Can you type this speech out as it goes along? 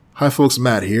Hi folks,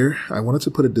 Matt here. I wanted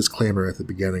to put a disclaimer at the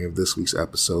beginning of this week's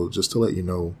episode just to let you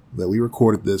know that we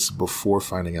recorded this before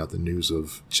finding out the news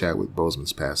of Chadwick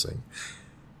Boseman's passing.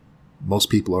 Most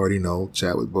people already know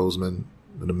Chadwick Boseman,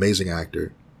 an amazing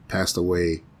actor, passed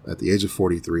away at the age of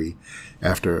 43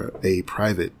 after a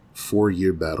private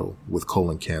 4-year battle with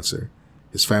colon cancer.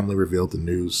 His family revealed the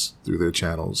news through their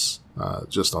channels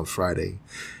just on Friday.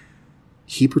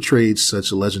 He portrayed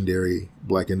such legendary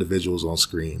black individuals on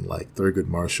screen like Thurgood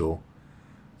Marshall,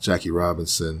 Jackie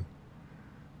Robinson,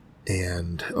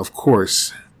 and of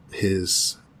course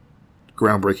his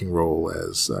groundbreaking role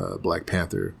as Black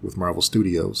Panther with Marvel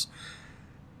Studios.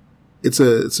 It's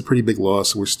a pretty big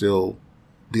loss. We're still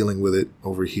dealing with it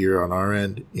over here on our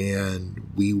end, and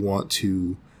we want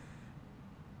to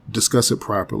discuss it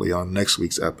properly on next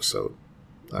week's episode.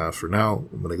 For now,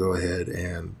 I'm going to go ahead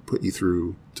and put you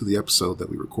through to the episode that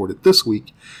we recorded this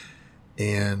week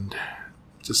and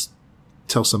just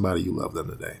tell somebody you love them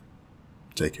today.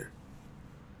 Take care.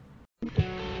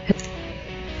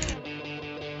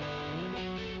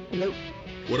 Nope.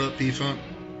 What up, P-Funk?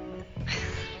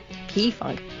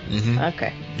 P-Funk? Mm-hmm.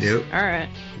 Okay. Yep. All right.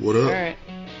 What up?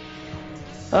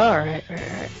 All right.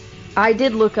 I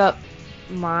did look up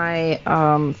my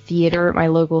my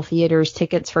local theater's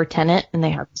tickets for Tenet, and they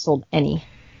haven't sold any.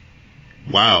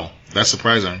 Wow, that's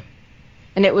surprising.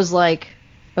 And it was like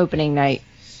opening night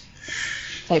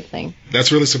type thing.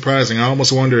 That's really surprising. I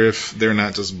almost wonder if they're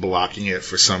not just blocking it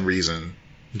for some reason.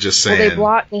 Just saying.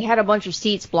 Well, they had a bunch of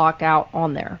seats blocked out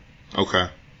on there. Okay.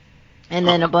 And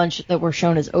then a bunch that were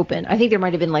shown as open. I think there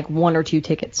might have been like 1 or 2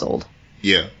 tickets sold.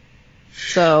 Yeah.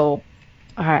 So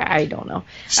I don't know.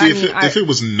 See, if it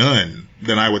was none,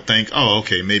 then I would think, oh,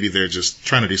 okay, maybe they're just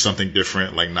trying to do something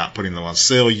different, like not putting them on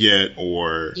sale yet,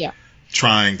 or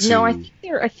trying to. No, I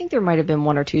think there might have been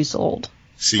 1 or 2 sold.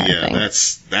 See, yeah,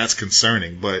 that's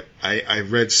concerning. But I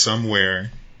read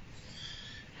somewhere.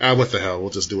 What the hell?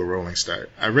 We'll just do a rolling start.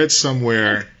 I read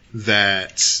somewhere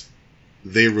that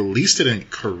they released it in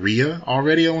Korea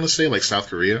already. I want to say, like South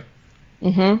Korea.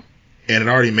 Mm-hmm. And it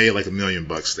already made like $1 million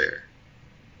there.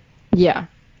 Yeah.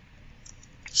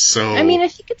 So I mean, I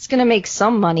think it's going to make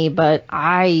some money, but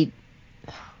I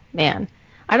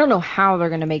don't know how they're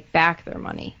going to make back their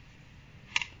money.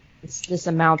 It's this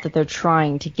amount that they're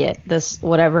trying to get, this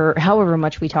however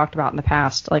much we talked about in the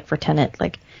past, like for Tenet,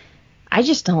 like I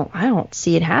don't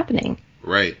see it happening.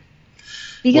 Right.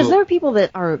 Because there are people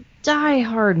that are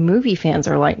diehard movie fans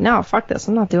are like, no, fuck this,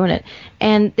 I'm not doing it.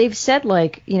 And they've said,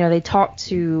 like, you know, they talk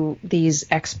to these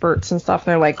experts and stuff,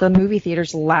 and they're like, the movie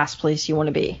theater's the last place you want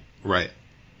to be. Right.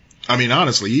 I mean,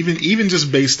 honestly, even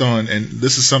just based on, and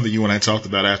this is something you and I talked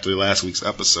about after last week's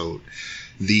episode,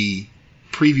 the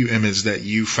preview image that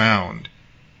you found,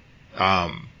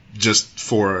 just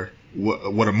for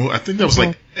what a movie, I think that was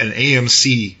like an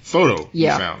AMC photo you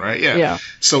found, right? Yeah.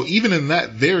 So even in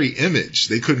that very image,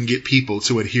 they couldn't get people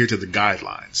to adhere to the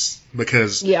guidelines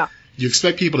because you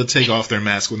expect people to take off their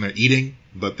mask when they're eating,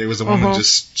 but there was a woman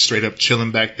just straight up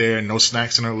chilling back there, no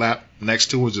snacks in her lap.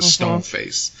 Next to her, just stone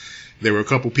face. There were a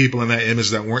couple people in that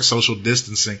image that weren't social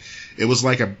distancing. It was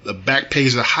like a back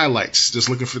page of highlights, just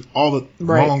looking for all the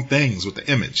wrong things with the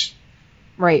image.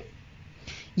 Right.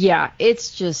 Yeah,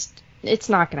 it's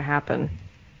not going to happen.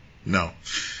 No.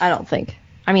 I don't think.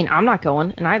 I mean, I'm not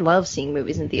going, and I love seeing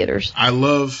movies in theaters. I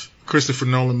love Christopher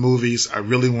Nolan movies. I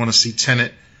really want to see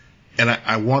Tenet, and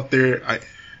I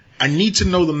need to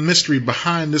know the mystery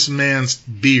behind this man's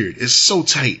beard. It's so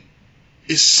tight.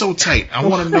 It's so tight. I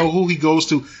want to know who he goes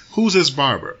to. Who's his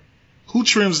barber? Who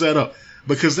trims that up?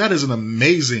 Because that is an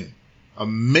amazing,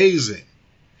 amazing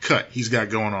cut he's got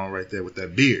going on right there with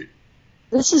that beard.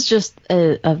 This is just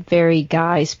a very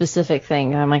guy-specific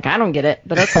thing. I'm like, I don't get it,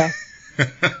 but okay.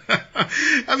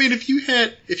 I mean, if you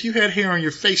had hair on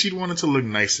your face, you'd want it to look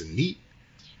nice and neat.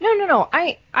 No.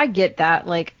 I get that.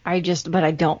 Like, but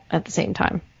I don't at the same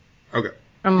time. Okay.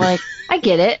 I'm like, I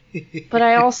get it, but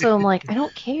I also am like, I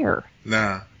don't care.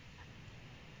 Nah.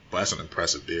 Well, that's an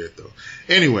impressive beard, though.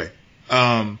 Anyway,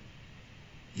 man,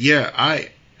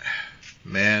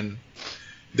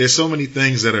 there's so many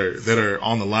things that are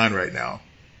on the line right now,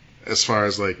 as far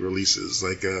as like releases,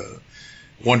 like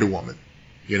Wonder Woman,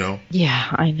 you know. Yeah,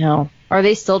 I know. Are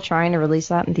they still trying to release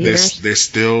that in theaters? They're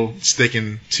still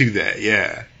sticking to that,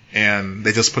 yeah. And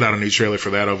they just put out a new trailer for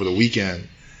that over the weekend.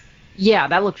 Yeah,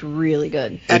 that looked really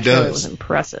good. That trailer was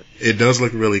impressive. It does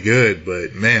look really good,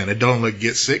 but man, it don't look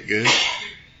get sick good.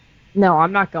 No,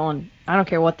 I'm not going. I don't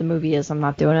care what the movie is. I'm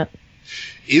not doing it.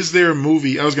 Is there a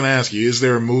movie? I was going to ask you. Is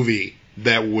there a movie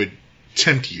that would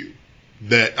tempt you?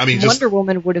 Wonder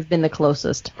Woman would have been the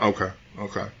closest. Okay.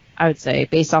 I would say,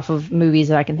 based off of movies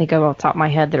that I can think of off the top of my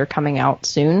head that are coming out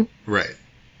soon. Right.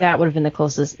 That would have been the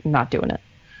closest not doing it.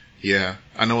 Yeah.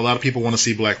 I know a lot of people want to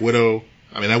see Black Widow.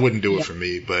 I mean, that wouldn't do it for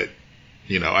me, but,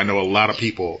 I know a lot of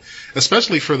people,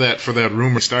 especially for that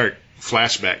Rumor Stark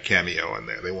flashback cameo in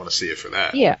there, they want to see it for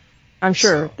that. Yeah. I'm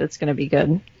sure that's going to be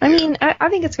good. I mean, I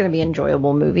think it's going to be an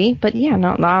enjoyable movie, but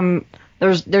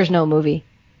there's no movie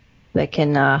that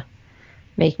can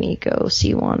make me go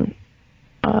see one.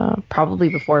 Probably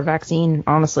before vaccine,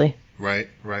 honestly. Right.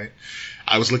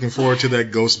 I was looking forward to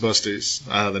that Ghostbusters,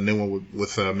 the new one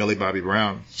with Millie Bobby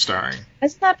Brown starring.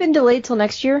 Hasn't that been delayed till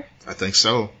next year? I think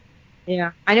so.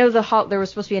 Yeah. I know there was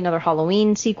supposed to be another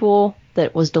Halloween sequel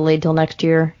that was delayed till next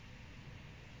year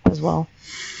as well.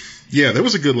 Yeah, there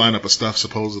was a good lineup of stuff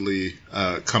supposedly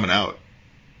coming out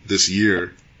this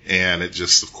year, and it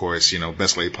just, of course,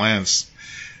 best laid plans.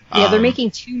 Yeah, they're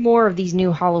making 2 more of these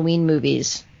new Halloween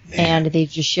movies, and they've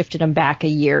just shifted them back a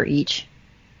year each.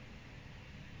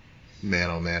 Man,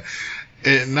 oh man.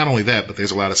 And not only that, but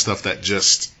there's a lot of stuff that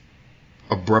just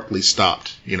abruptly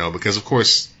stopped, because, of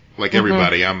course, like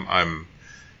everybody, I'm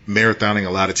marathoning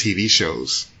a lot of TV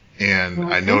shows,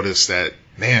 and I noticed that,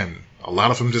 man, a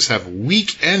lot of them just have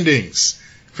weak endings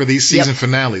for these season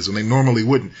finales when they normally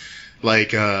wouldn't.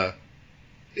 Like,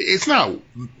 it's not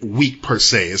weak per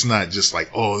se. It's not just like,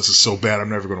 oh, this is so bad, I'm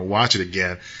never going to watch it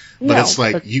again. But it's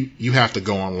like you have to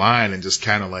go online and just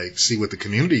kind of like see what the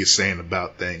community is saying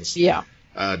about things. Yeah.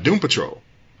 Doom Patrol.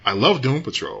 I love Doom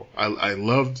Patrol. I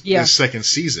loved this second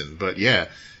season. But yeah,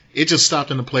 it just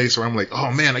stopped in a place where I'm like,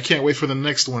 oh man, I can't wait for the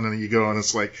next one. And then you go and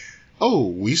it's like, oh,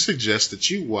 we suggest that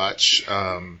you watch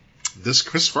this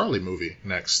Chris Farley movie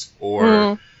next.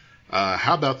 Or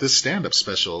how about this stand-up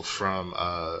special from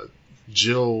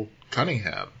Jill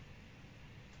Cunningham?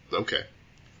 Okay.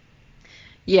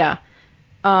 Yeah.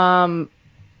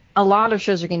 A lot of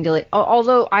shows are getting delayed.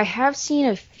 Although I have seen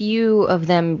a few of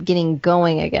them getting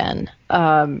going again.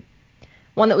 One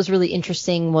that was really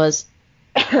interesting was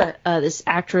this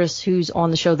actress who's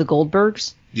on the show The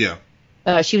Goldbergs. Yeah.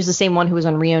 She was the same one who was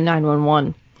on Rio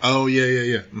 911. Oh, yeah.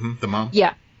 Mm-hmm. The mom?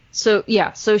 Yeah. So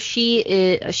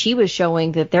she was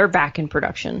showing that they're back in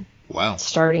production. Wow.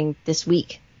 Starting this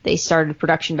week. They started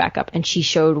production back up, and she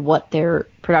showed what their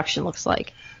production looks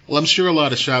like. Well, I'm sure a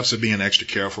lot of shops are being extra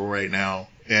careful right now,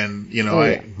 and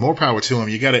more power to them.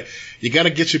 You gotta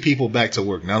get your people back to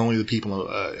work. Not only the people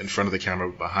in front of the camera,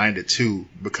 but behind it too,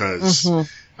 because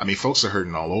I mean, folks are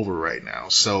hurting all over right now.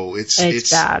 So it's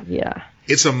bad. Yeah,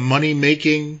 it's a money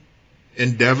making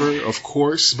endeavor, of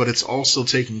course, but it's also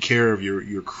taking care of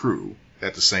your crew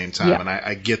at the same time, and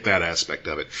I get that aspect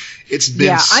of it. It's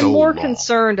been so I'm more long.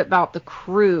 concerned about the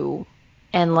crew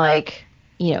and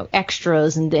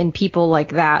extras and people like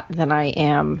that than I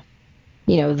am,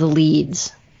 the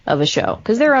leads of a show,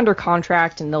 because they're under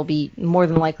contract and they'll be more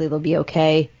than likely they'll be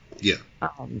okay. Yeah.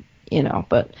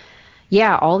 But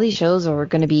yeah, all these shows are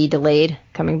going to be delayed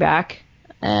coming back,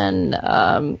 and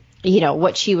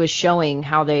what she was showing,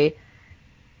 how they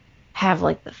have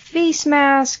like the face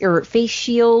mask or face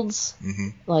shields,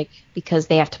 like because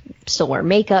they have to still wear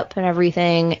makeup and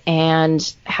everything,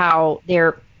 and how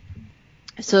their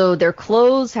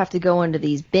clothes have to go into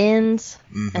these bins,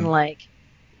 and like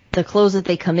the clothes that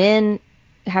they come in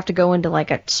have to go into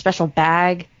like a special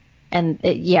bag, and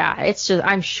it's just,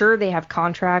 I'm sure they have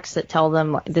contracts that tell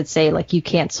them, that say like you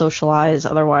can't socialize,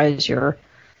 otherwise you're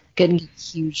getting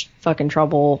huge fucking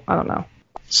trouble. I don't know.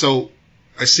 So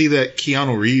I see that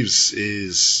Keanu Reeves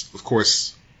is, of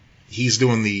course, he's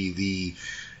doing the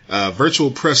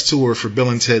virtual press tour for Bill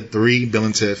and Ted 3, Bill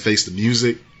and Ted Face the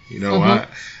Music.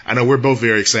 I know we're both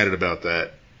very excited about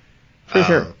that. For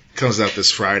sure. Comes out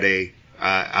this Friday.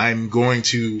 I'm going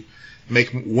to make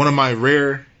one of my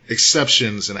rare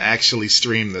exceptions and actually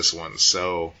stream this one,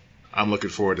 so I'm looking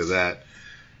forward to that.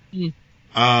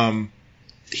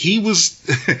 He was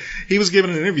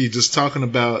giving an interview just talking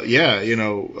about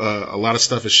a lot of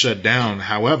stuff is shut down.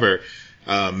 However,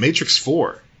 Matrix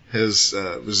 4 has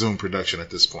resumed production at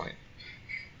this point.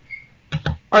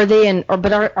 Are they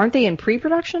aren't they in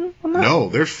pre-production on that? No,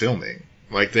 they're filming.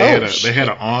 Like they had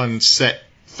an on-set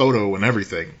photo and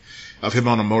everything of him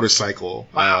on a motorcycle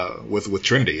with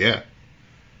Trendy. Yeah.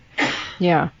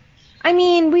 Yeah. I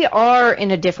mean, we are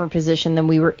in a different position than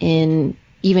we were in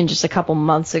even just a couple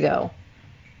months ago.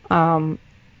 I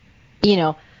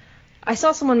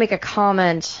saw someone make a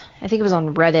comment, I think it was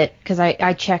on Reddit, because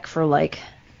I check for like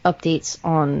updates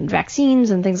on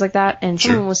vaccines and things like that, and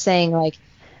someone was saying like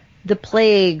the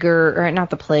plague or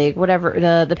not the plague, whatever,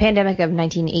 the pandemic of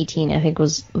 1918, I think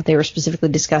was what they were specifically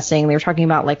discussing. They were talking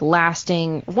about like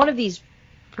lasting, one of these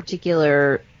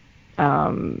particular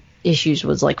issues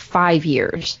was like 5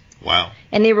 years. Wow.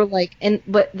 And they were like,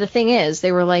 but the thing is,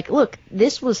 they were like, look,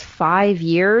 this was 5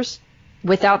 years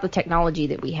without the technology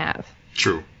that we have.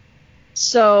 True.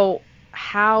 So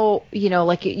how,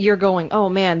 like you're going, oh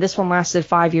man, this one lasted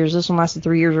 5 years, this one lasted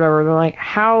 3 years, whatever. They're like,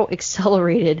 how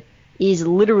accelerated is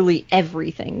literally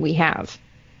everything we have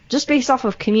just based off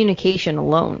of communication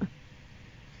alone?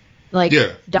 Like,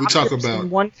 doctors in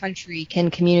one country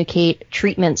can communicate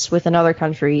treatments with another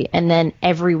country, and then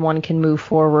everyone can move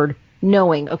forward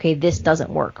knowing, okay, this doesn't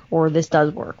work, or this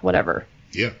does work, whatever.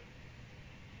 Yeah.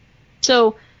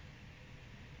 So,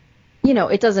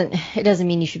 it doesn't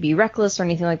mean you should be reckless or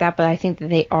anything like that, but I think that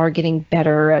they are getting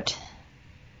better at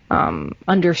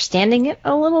understanding it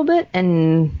a little bit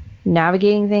and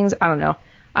navigating things. I don't know.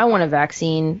 I want a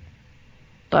vaccine,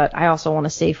 but I also want a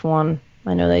safe one.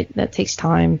 I know that takes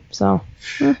time, so.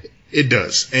 It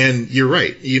does. And you're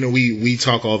right. We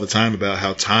talk all the time about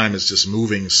how time is just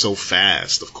moving so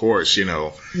fast. Of course,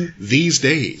 these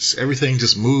days, everything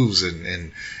just moves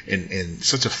in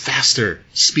such a faster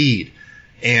speed.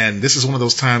 And this is one of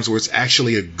those times where it's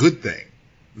actually a good thing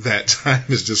that time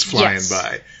is just flying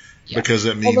by. Yeah. Because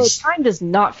that means. Although time does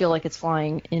not feel like it's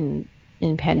flying in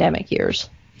pandemic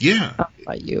years. Yeah. I don't know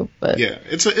about you, but. Yeah.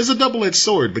 It's a double-edged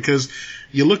sword, because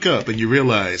you look up and you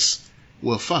realize,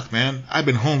 well, fuck, man, I've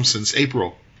been home since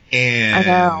April,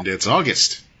 and it's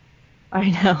August.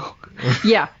 I know.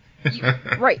 Yeah.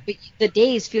 Right. But the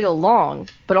days feel long,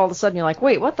 but all of a sudden you're like,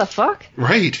 wait, what the fuck?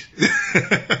 Right.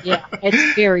 Yeah.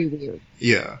 It's very weird.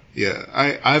 Yeah.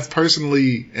 Yeah. I've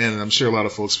personally, and I'm sure a lot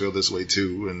of folks feel this way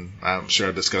too, and I'm sure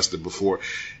I've discussed it before.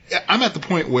 I'm at the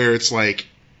point where it's like,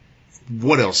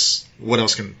 what else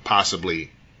can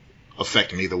possibly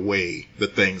affect me the way the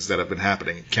things that have been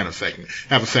happening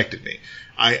have affected me?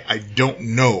 I don't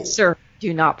know. Sir,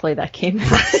 do not play that game.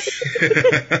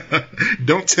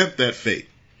 Don't tempt that fate.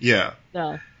 Yeah.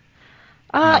 No.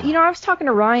 I was talking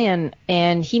to Ryan,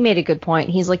 and he made a good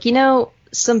point. He's like,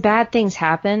 some bad things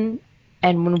happen,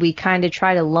 and when we kind of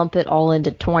try to lump it all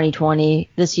into 2020,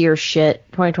 this year's shit,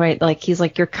 2020, like, he's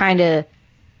like, you're kind of,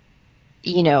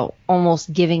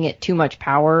 almost giving it too much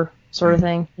power, sort of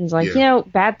thing. He's like,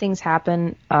 bad things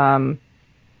happen.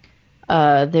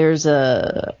 There's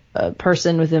a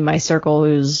person within my circle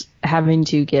who's having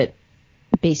to get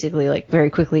basically, like, very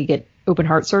quickly get open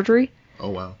heart surgery. Oh,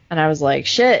 wow. And I was like,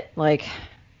 shit, like,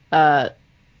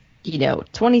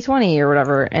 2020 or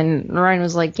whatever. And Ryan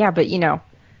was like, yeah, but,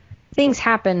 things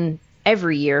happen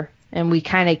every year, and we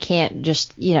kind of can't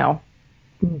just,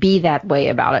 be that way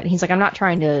about it. And he's like, I'm not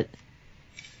trying to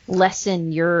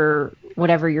lessen your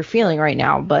whatever you're feeling right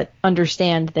now, but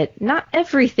understand that not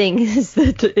everything is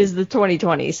the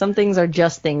 2020. Some things are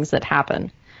just things that happen.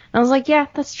 And I was like, yeah,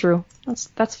 that's true.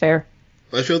 That's fair.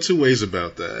 I feel two ways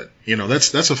about that.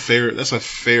 That's a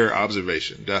fair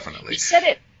observation, definitely. He said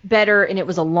it better, and it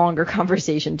was a longer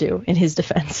conversation too, in his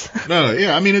defense. No,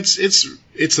 yeah, I mean,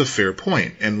 it's a fair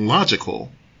point and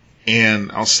logical.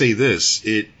 And I'll say this: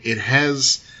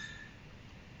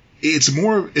 it's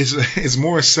more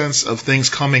a sense of things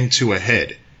coming to a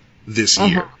head this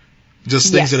year.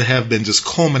 Just things that have been just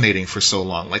culminating for so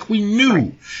long. Like, we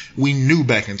knew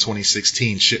back in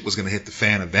 2016 shit was going to hit the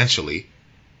fan eventually.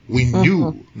 We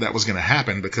knew that was going to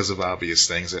happen because of obvious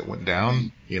things that went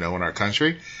down, in our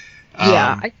country.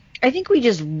 Yeah, I think we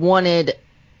just wanted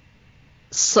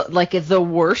the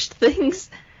worst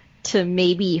things to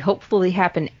maybe hopefully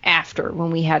happen after, when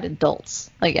we had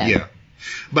adults again. Yeah.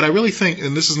 But I really think,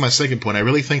 and this is my second point, I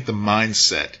really think the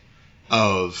mindset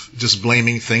of just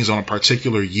blaming things on a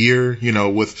particular year,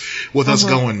 with us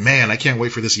going, man, I can't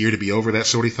wait for this year to be over, that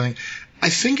sort of thing. I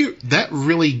think that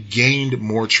really gained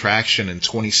more traction in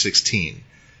 2016,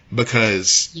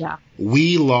 because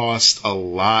we lost a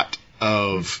lot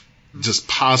of just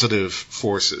positive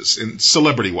forces, and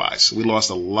celebrity-wise. We lost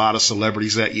a lot of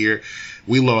celebrities that year.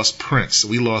 We lost Prince.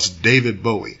 We lost David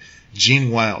Bowie,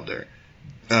 Gene Wilder,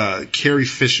 Carrie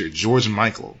Fisher, George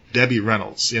Michael, Debbie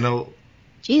Reynolds,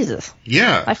 Jesus.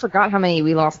 Yeah. I forgot how many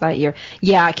we lost that year.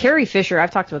 Yeah, Carrie Fisher,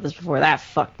 I've talked about this before, that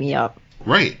fucked me up.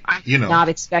 Right. I did not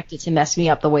expect it to mess me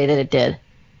up the way that it did.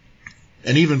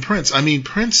 And even Prince. I mean,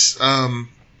 Prince, I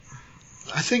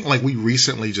think, like, we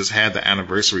recently just had the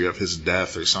anniversary of his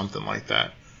death or something like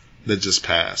that just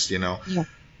passed, Yeah.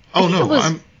 Oh,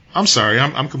 no, I'm sorry.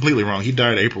 I'm completely wrong. He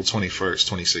died April 21st,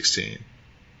 2016.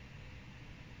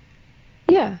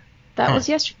 Yeah, that was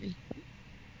yesterday.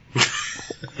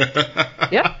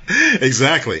 Yeah.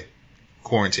 Exactly.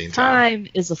 Quarantine time. Time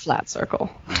is a flat circle.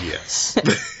 Yes.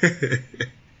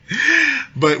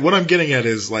 But what I'm getting at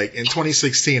is, like, in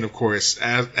 2016, of course,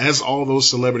 as all those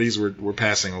celebrities were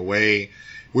passing away,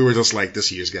 we were just like,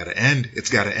 this year's got to end. It's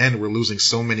got to end. We're losing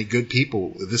so many good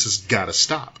people. This has got to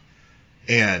stop.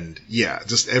 And yeah,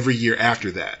 just every year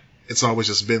after that, it's always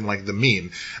just been like the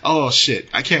meme. Oh shit,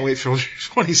 I can't wait for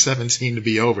 2017 to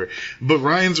be over. But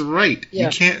Ryan's right. Yeah.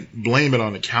 You can't blame it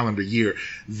on the calendar year.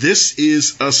 This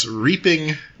is us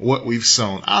reaping what we've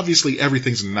sown. Obviously,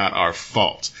 everything's not our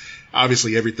fault.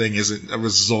 Obviously, everything isn't a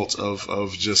result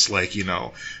of just like,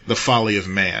 the folly of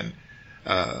man.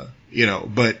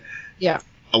 But yeah,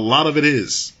 a lot of it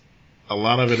is. A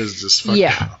lot of it is just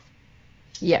fucked up.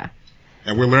 Yeah.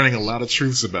 And we're learning a lot of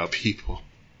truths about people.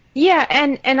 Yeah,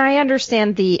 and I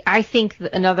understand I think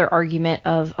another argument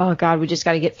of, oh God, we just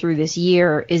got to get through this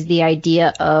year is the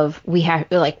idea of we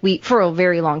for a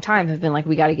very long time have been like,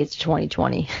 we got to get to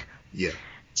 2020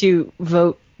 to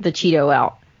vote the Cheeto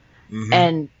out. Mm-hmm.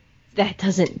 And that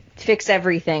doesn't fix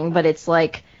everything, but it's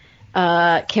like,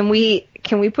 can we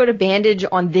put a bandage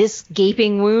on this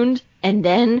gaping wound and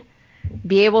then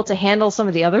be able to handle some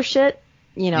of the other shit?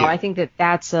 I think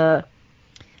that's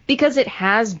because it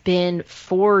has been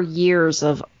 4 years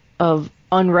of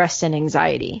unrest and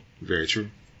anxiety. Very true.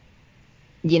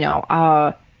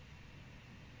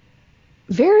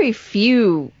 Very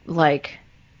few,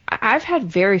 I've had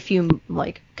very few,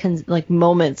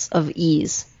 moments of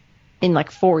ease in,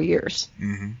 4 years.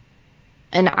 Mm-hmm.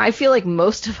 And I feel like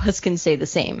most of us can say the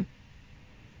same.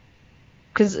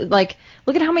 Because,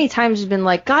 look at how many times it's been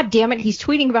like, God damn it, he's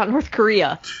tweeting about North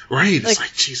Korea. Right. It's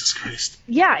like, Jesus Christ.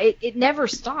 Yeah, it never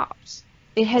stops.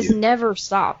 It has never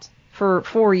stopped for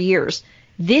 4 years.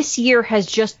 This year has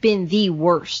just been the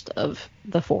worst of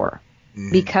the 4.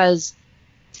 Mm-hmm. Because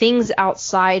things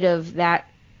outside of that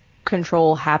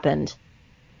control happened.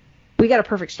 We got a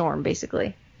perfect storm,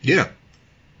 basically. Yeah.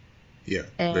 Yeah.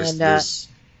 And, there's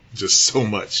just so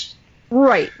much.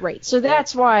 Right. So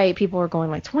that's why people are going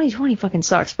like 2020 fucking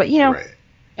sucks. But right.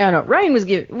 I don't know. Ryan was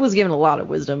given a lot of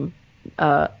wisdom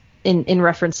in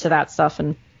reference to that stuff,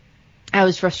 and I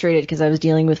was frustrated because I was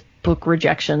dealing with book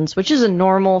rejections, which is a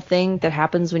normal thing that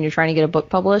happens when you're trying to get a book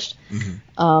published.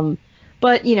 Mm-hmm.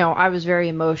 But I was very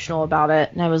emotional about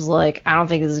it, and I was like, I don't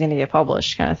think this is going to get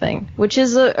published, kind of thing, which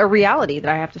is a reality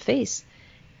that I have to face.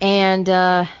 And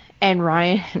Ryan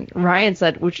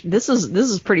said, which this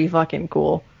is pretty fucking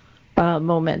cool.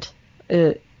 Moment.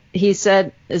 He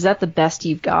said, is that the best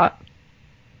you've got?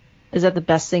 Is that the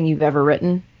best thing you've ever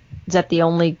written? Is that the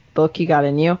only book you got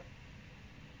in you?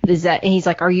 And he's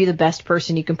like, are you the best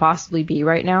person you can possibly be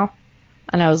right now?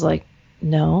 And I was like,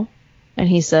 no. And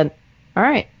he said, all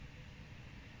right.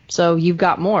 So you've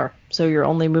got more. So you're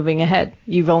only moving ahead.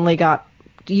 You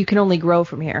can only grow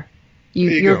from here.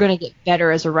 You're going to get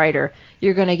better as a writer.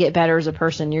 You're going to get better as a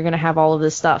person. You're going to have all of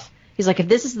this stuff. He's like, if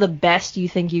this is the best you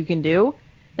think you can do,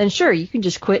 then sure, you can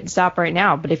just quit and stop right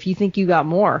now. But if you think you got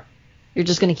more, you're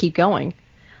just going to keep going.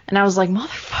 And I was like,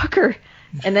 motherfucker.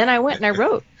 And then I went and I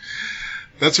wrote.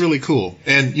 That's really cool.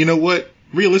 And you know what?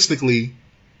 Realistically,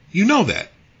 you know that.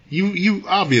 You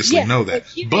obviously know that.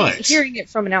 But hearing it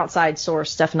from an outside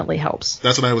source definitely helps.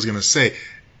 That's what I was going to say.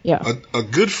 Yeah. A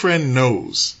good friend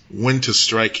knows when to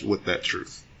strike with that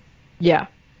truth. Yeah.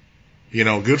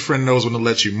 A good friend knows when to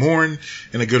let you mourn,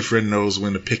 and a good friend knows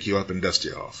when to pick you up and dust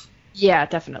you off. Yeah,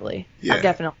 definitely. Yeah. I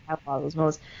definitely have a lot of those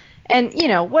moments. And,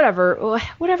 whatever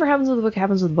happens with the book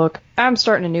happens with the book. I'm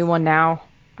starting a new one now.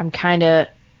 I'm kind of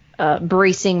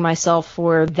bracing myself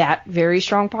for that very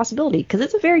strong possibility, because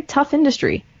it's a very tough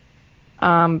industry.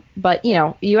 But,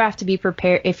 you have to be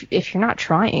prepared. If you're not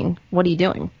trying, what are you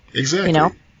doing? Exactly.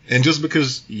 And just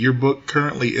because your book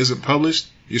currently isn't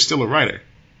published, you're still a writer.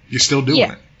 You're still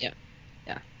doing it. Yeah.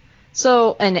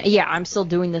 So, and yeah, I'm still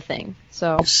doing the thing.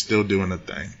 So you're still doing the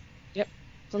thing. Yep.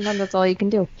 Sometimes that's all you can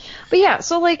do. But yeah,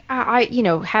 so I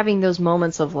having those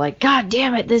moments of like, God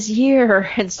damn it, this year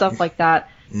and stuff like that.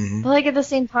 Mm-hmm. But at the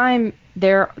same time,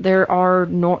 there are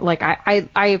no,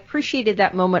 I appreciated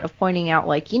that moment of pointing out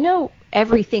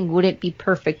everything wouldn't be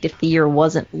perfect if the year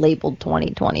wasn't labeled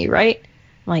 2020, right?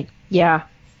 Yeah,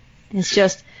 it's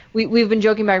just we've been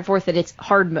joking back and forth that it's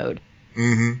hard mode.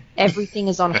 Mm-hmm. Everything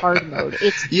is on hard mode.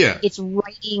 It's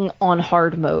writing on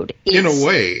hard mode. In a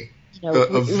way,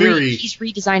 he's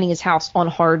redesigning his house on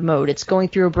hard mode. It's going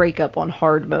through a breakup on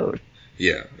hard mode.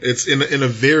 Yeah, it's in a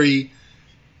very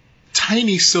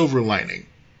tiny silver lining.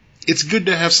 It's good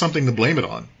to have something to blame it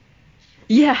on.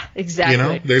 Yeah,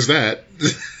 exactly. There's that.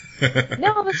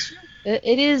 No, that's true.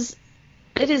 It is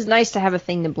nice to have a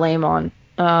thing to blame on.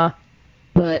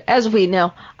 But as we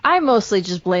know, I mostly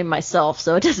just blame myself,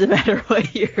 so it doesn't matter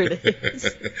what year it is.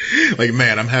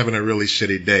 Man, I'm having a really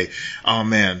shitty day. Oh,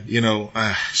 man,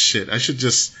 shit, I should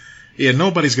just... Yeah,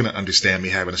 nobody's going to understand me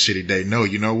having a shitty day. No,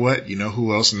 you know what? You know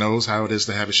who else knows how it is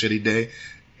to have a shitty day?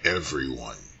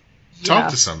 everyone. Yeah.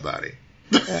 Talk to somebody.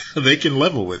 Yeah. They can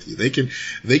level with you. They can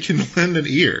lend an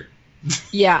ear.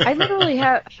 Yeah, I literally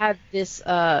had this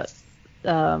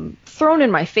thrown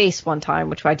in my face one time,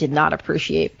 which I did not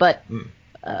appreciate. But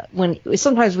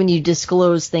sometimes when you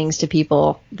disclose things to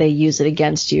people, they use it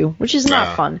against you, which is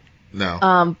not fun.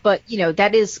 No. But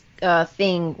that is a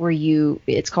thing where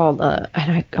it's called and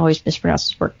I always mispronounce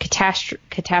this word,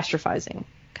 catastrophizing.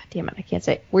 God damn it, I can't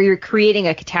say it. Where you're creating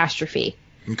a catastrophe.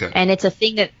 Okay. And it's a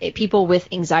thing that people with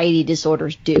anxiety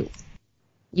disorders do.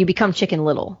 You become Chicken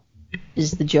Little,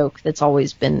 is the joke that's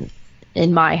always been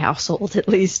in my household, at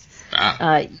least.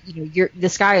 The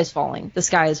sky is falling. The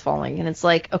sky is falling, and it's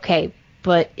like, okay,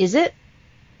 but is it?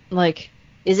 Like,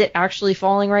 is it actually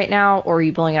falling right now, or are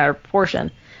you blowing it out of proportion?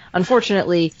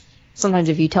 Unfortunately, sometimes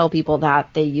if you tell people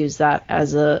that, they use that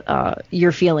as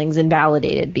your feelings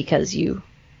invalidated because you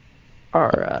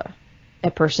are a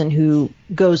person who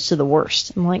goes to the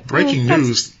worst. I'm like, breaking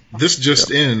news. This just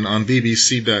in on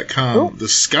BBC.com. Oh. The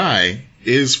sky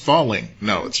is falling.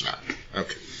 No, it's not.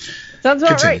 Okay. Sounds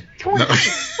about Continue. right. No.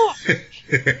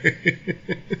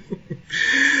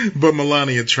 But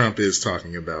Melania Trump is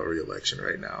talking about re-election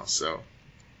right now. So.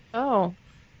 Oh,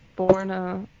 born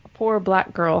a poor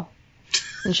black girl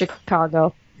in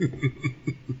Chicago.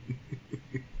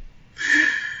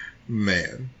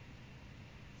 Man.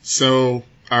 So,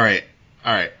 all right.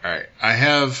 I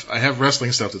have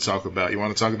wrestling stuff to talk about. You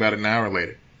want to talk about it now or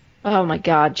later? Oh my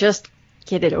God, just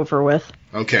get it over with.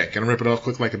 Okay, gonna rip it off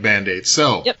quick like a Band-Aid.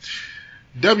 So, yep.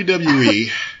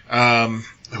 WWE,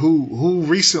 who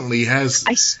recently has...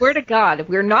 I swear to God,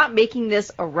 we're not making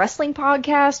this a wrestling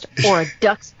podcast or a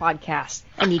Ducks podcast.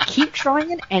 And you keep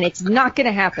trying, and it's not going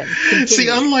to happen. Continue. See,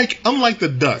 unlike the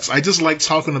Ducks, I just like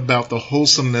talking about the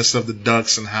wholesomeness of the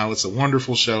Ducks and how it's a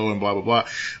wonderful show and blah, blah, blah.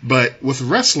 But with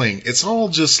wrestling, it's all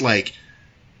just like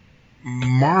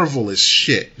marvelous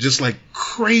shit. Just like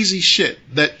crazy shit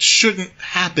that shouldn't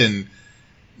happen.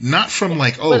 Not from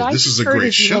like, oh, this is a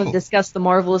great show. You want to discuss the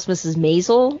marvelous Mrs.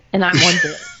 Maisel, and I'm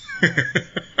wondering.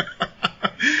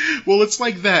 Well, it's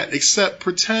like that, except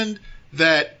pretend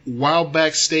that while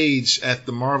backstage at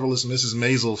the marvelous Mrs.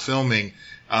 Maisel filming,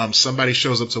 somebody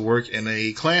shows up to work in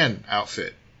a Klan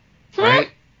outfit, right?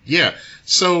 Yeah.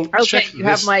 So okay, you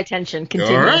have my attention.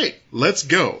 Continue. All right, let's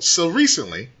go. So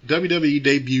recently, WWE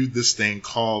debuted this thing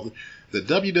called the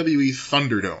WWE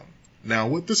Thunderdome. Now,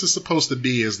 what this is supposed to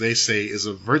be, as they say, is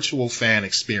a virtual fan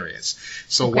experience.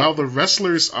 So while the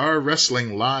wrestlers are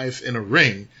wrestling live in a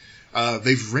ring,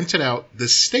 they've rented out the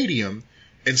stadium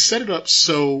and set it up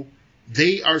so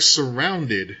they are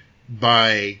surrounded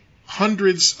by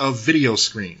hundreds of video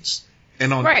screens.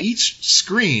 And on each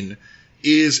screen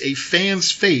is a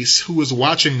fan's face who is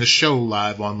watching the show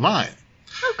live online.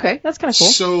 Okay, that's kind of cool.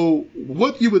 So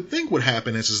what you would think would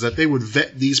happen is that they would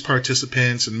vet these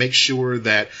participants and make sure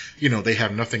that, they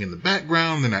have nothing in the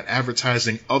background. They're not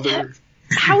advertising other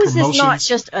How is this not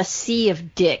just a sea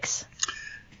of dicks?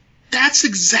 That's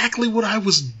exactly what I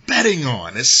was betting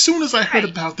on. As soon as I heard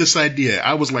about this idea,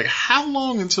 I was like, how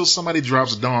long until somebody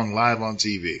drops dong live on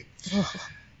TV?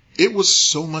 It was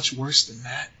so much worse than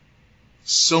that.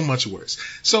 So much worse.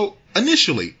 So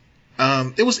initially,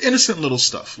 it was innocent little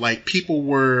stuff. Like people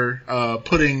were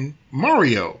putting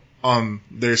Mario on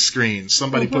their screen.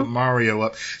 Somebody put Mario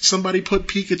up. Somebody put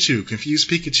Pikachu, confused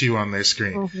Pikachu on their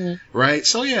screen. Right?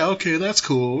 So yeah, okay, that's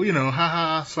cool.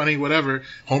 Haha, funny, whatever.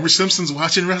 Homer Simpson's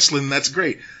watching wrestling. That's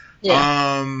great.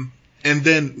 Yeah. And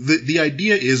then the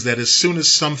idea is that as soon as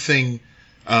something,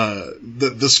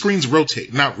 the screens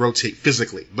rotate, not rotate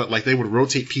physically, but like they would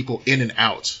rotate people in and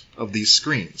out of these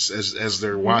screens as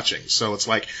they're watching. So it's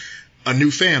like a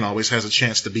new fan always has a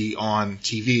chance to be on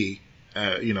TV,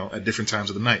 at different times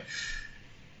of the night.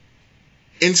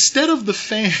 Instead of the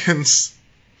fans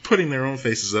putting their own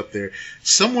faces up there,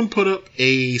 someone put up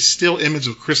a still image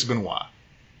of Chris Benoit.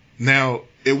 Now,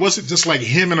 it wasn't just like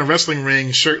him in a wrestling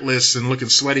ring, shirtless and looking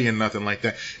sweaty and nothing like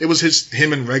that. It was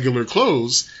him in regular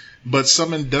clothes, but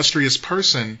some industrious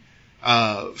person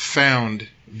found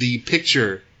the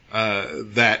picture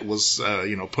that was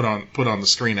put on the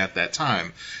screen at that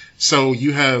time. So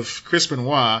you have Chris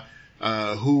Benoit,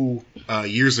 who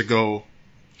years ago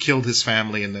killed his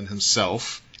family and then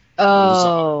himself.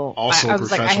 Oh, also I a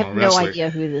was like, I professional have wrestler. no idea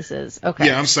who this is. Okay.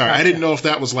 Yeah, I'm sorry. Gotcha. I didn't know if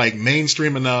that was like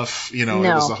mainstream enough. It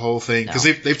was the whole thing. Because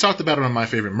they've talked about it on My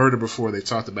Favorite Murder before. They've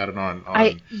talked about it on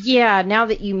now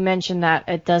that you mention that,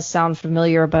 it does sound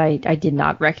familiar, but I did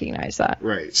not recognize that.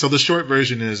 Right. So the short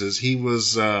version is he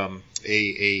was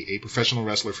a professional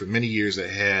wrestler for many years that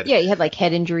had... Yeah, he had like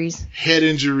head injuries.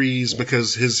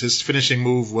 Because his finishing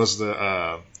move was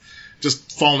the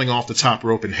just falling off the top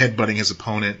rope and headbutting his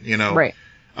opponent, Right.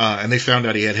 And they found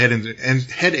out he had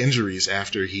head injuries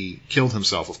after he killed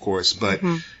himself, of course. But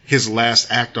his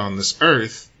last act on this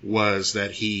earth was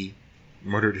that he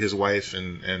murdered his wife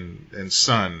and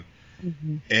son,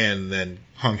 and then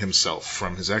hung himself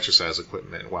from his exercise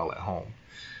equipment while at home.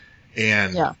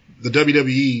 And the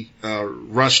WWE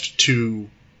rushed to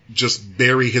just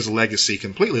bury his legacy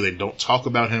completely. They don't talk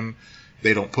about him.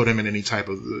 They don't put him in any type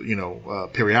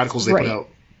of periodicals they put out.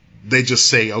 They just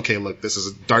say, okay, look, this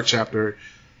is a dark chapter.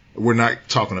 We're not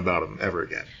talking about him ever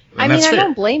again. And I mean, I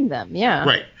don't blame them. Yeah.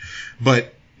 Right.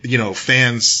 But,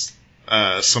 fans,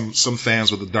 some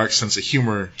fans with a dark sense of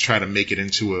humor try to make it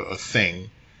into a thing.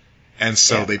 And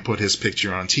so they put his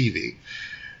picture on TV.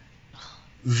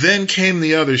 Then came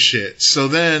the other shit. So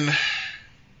then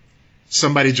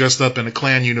somebody dressed up in a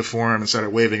Klan uniform and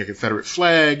started waving a Confederate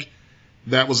flag.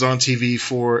 That was on TV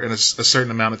for a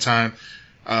certain amount of time.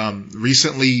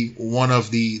 Recently, one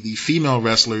of the female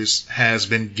wrestlers has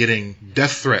been getting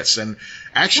death threats and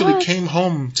actually came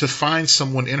home to find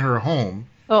someone in her home.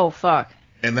 Oh, fuck.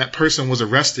 And that person was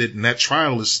arrested, and that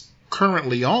trial is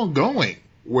currently ongoing,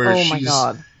 where she's,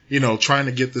 trying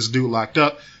to get this dude locked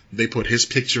up. They put his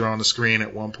picture on the screen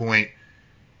at one point.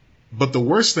 But the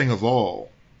worst thing of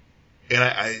all,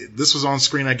 and this was on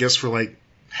screen, I guess, for like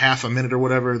half a minute or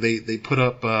whatever, they put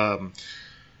up a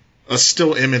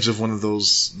still image of one of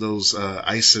those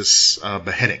ISIS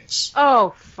beheadings.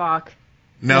 Oh, fuck.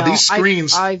 Now, these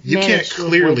screens, you can't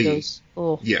clearly...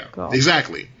 Oh, yeah, God.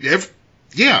 Exactly.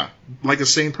 Like a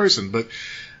sane person. But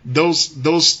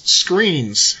those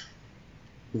screens,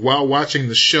 while watching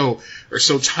the show, are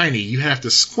so tiny, you have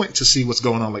to squint to see what's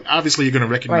going on. Like, obviously, you're going to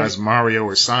recognize Mario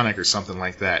or Sonic or something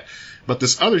like that. But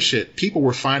this other shit, people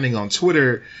were finding on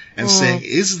Twitter and saying,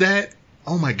 is that...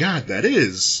 Oh, my God, that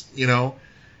is,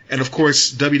 And of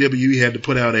course, WWE had to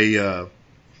put out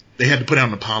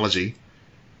an apology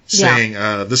saying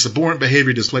this abhorrent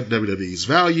behavior displays WWE's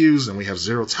values, and we have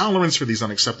zero tolerance for these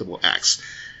unacceptable acts.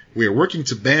 We are working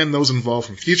to ban those involved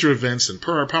from future events, and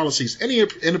per our policies, any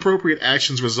inappropriate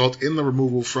actions result in the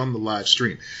removal from the live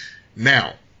stream.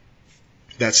 Now,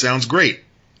 that sounds great.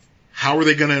 How are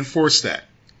they going to enforce that?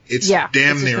 It's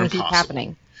damn near impossible. Keep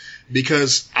happening.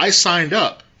 Because I signed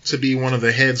up to be one of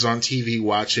the heads on TV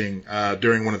watching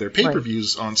during one of their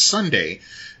pay-per-views on Sunday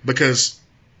because,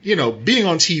 being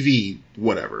on TV,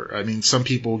 whatever. I mean, some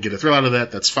people get a thrill out of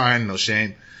that. That's fine. No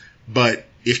shame. But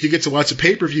if you get to watch a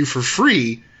pay-per-view for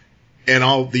free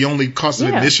and the only cost of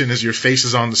admission is your face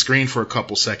is on the screen for a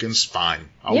couple seconds, fine.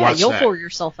 I'll watch that. Yeah, you'll pour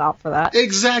yourself out for that.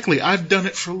 Exactly. I've done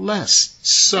it for less.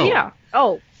 So. Yeah.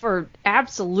 Oh, for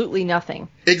absolutely nothing.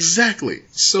 Exactly.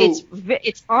 So.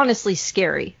 It's honestly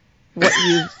scary.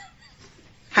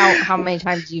 How many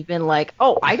times you've been like,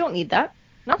 oh, I don't need that.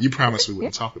 No. You promised we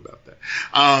wouldn't talk about that.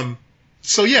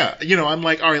 So yeah, I'm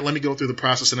like, all right, let me go through the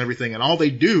process and everything. And all they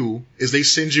do is they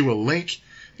send you a link.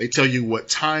 They tell you what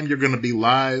time you're going to be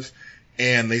live.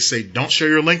 And they say, don't share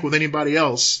your link with anybody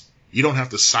else. You don't have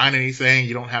to sign anything.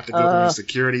 You don't have to go through a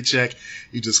security check.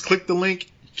 You just click the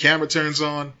link. Camera turns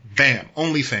on. Bam.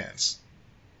 OnlyFans.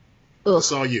 Ugh.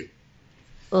 That's all you.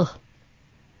 Ugh.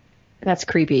 That's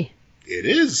creepy. It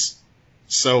is.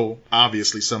 So,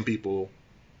 obviously, some people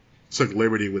took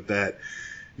liberty with that.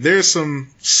 There's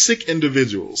some sick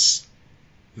individuals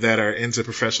that are into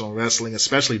professional wrestling,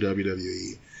 especially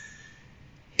WWE.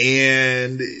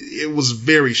 And it was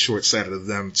very short-sighted of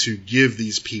them to give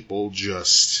these people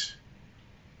just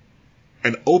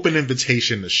an open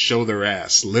invitation to show their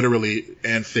ass, literally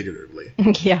and figuratively.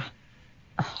 Yeah.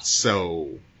 So...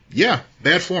 yeah,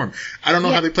 bad form. I don't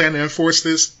know how they plan to enforce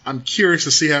this. I'm curious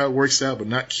to see how it works out, but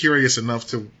not curious enough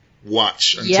to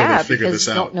watch until they figure this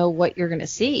out. You don't know what you're going to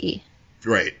see.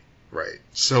 Right.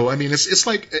 So, I mean, it's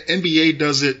like NBA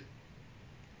does it,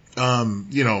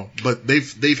 but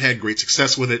they've had great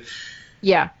success with it.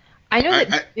 Yeah. I know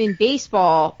that in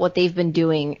baseball, what they've been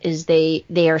doing is they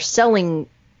are selling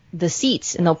the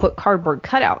seats, and they'll put cardboard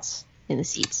cutouts in the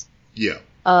seats. Yeah.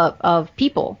 Of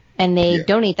people, and they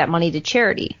donate that money to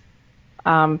charity.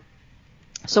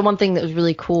 So one thing that was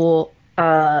really cool,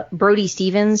 Brody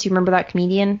Stevens, you remember that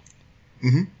comedian?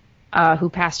 Mm-hmm. Who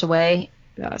passed away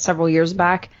several years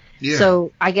back. Yeah.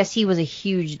 So I guess he was a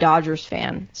huge Dodgers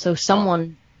fan. So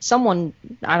someone,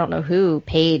 I don't know who,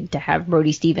 paid to have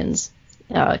Brody Stevens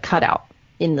cut out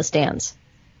in the stands.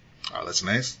 Oh, that's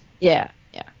nice. Yeah.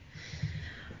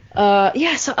 So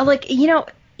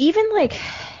even like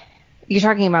you're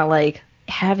talking about like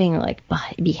having like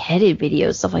beheaded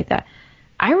videos, stuff like that.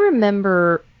 I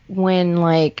remember when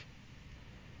like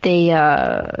they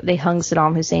hung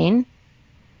Saddam Hussein,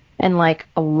 and like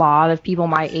a lot of people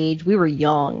my age, we were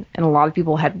young, and a lot of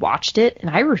people had watched it, and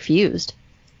I refused.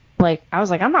 Like, I was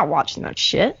like, I'm not watching that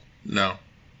shit. No.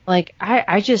 Like,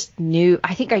 I just knew,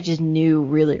 I think I just knew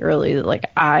really early that,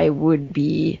 like, I would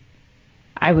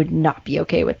not be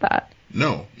okay with that.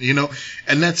 No,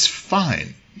 and that's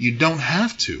fine. You don't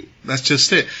have to. That's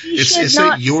just it. It's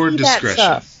at your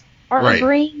discretion. Our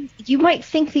brain, you might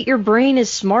think that your brain is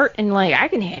smart and like, I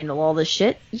can handle all this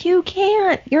shit. You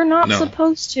can't. You're not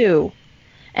supposed to.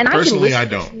 And personally, I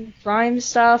can listen to crime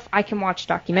stuff. I can watch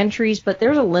documentaries, but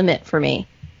there's a limit for me,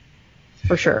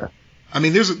 for sure. I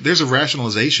mean, there's a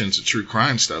rationalization to true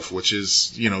crime stuff, which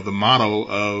is the motto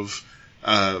of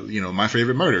My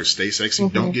Favorite Murder: stay sexy,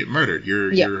 don't get murdered.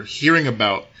 You're hearing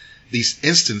about these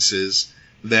instances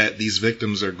that these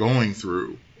victims are going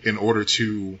through in order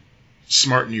to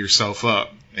smarten yourself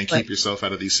up and keep yourself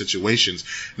out of these situations.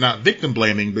 Not victim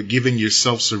blaming, but giving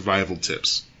yourself survival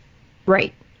tips.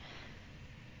 Right.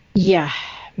 Yeah,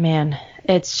 man.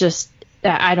 It's just,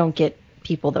 I don't get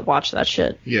people that watch that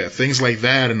shit. Yeah, things like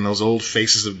that and those old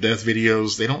Faces of Death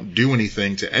videos, they don't do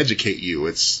anything to educate you.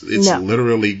 It's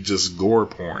literally just gore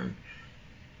porn.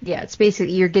 Yeah, it's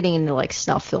basically, you're getting into like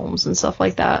snuff films and stuff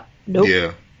like that. Nope.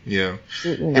 Yeah. No.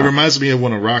 It reminds me of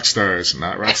one of Rockstar's,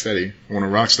 not Rocksteady, one of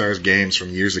Rockstar's games from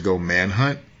years ago,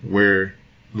 Manhunt, where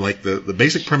like the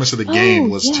basic premise of the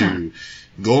game was to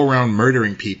go around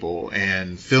murdering people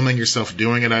and filming yourself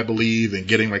doing it, I believe, and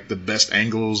getting like the best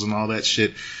angles and all that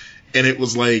shit. And it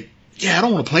was like, I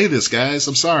don't want to play this, guys.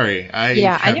 I'm sorry. I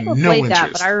never played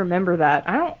that, but I remember that.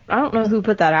 I don't know who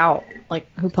put that out, like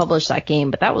who published that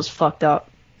game, but that was fucked up.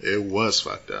 It was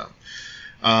fucked up.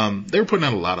 They were putting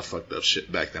out a lot of fucked up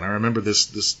shit back then. I remember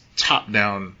this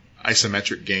top-down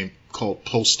isometric game called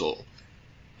Postal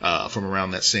from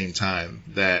around that same time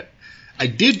that I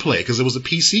did play because it was a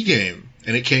PC game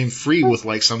and it came free with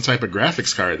like some type of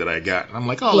graphics card that I got. And I'm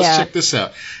like, let's check this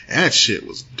out. And that shit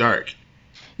was dark.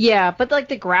 Yeah, but like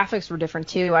the graphics were different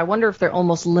too. I wonder if they're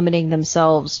almost limiting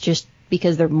themselves just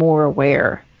because they're more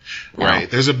aware. Right.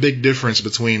 There's a big difference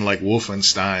between like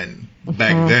Wolfenstein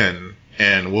back then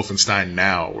and Wolfenstein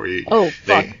now, where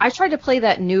I tried to play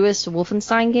that newest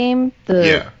Wolfenstein game,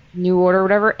 the New Order or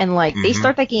whatever, and like they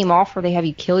start that game off where they have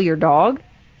you kill your dog.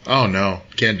 Oh no,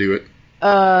 can't do it.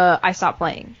 I stopped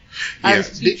playing. I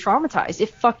was too traumatized. It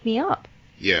fucked me up.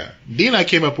 Yeah, Dee and I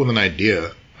came up with an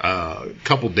idea a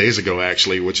couple days ago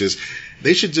actually, which is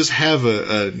they should just have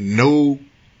a no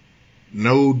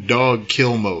dog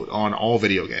kill mode on all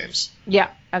video games. Yeah,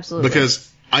 absolutely.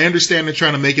 Because I understand they're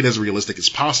trying to make it as realistic as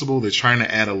possible. They're trying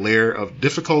to add a layer of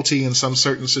difficulty in some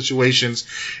certain situations.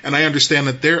 And I understand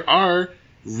that there are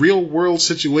real world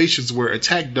situations where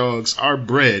attack dogs are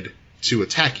bred to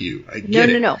attack you. I get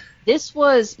it. No. This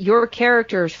was your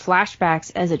character's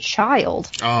flashbacks as a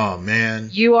child. Oh, man.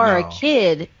 You are a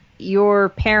kid. Your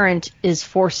parent is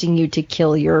forcing you to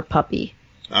kill your puppy.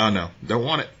 Oh, no. Don't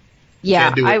want it.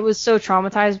 Yeah, I was so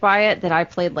traumatized by it that I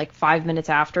played like 5 minutes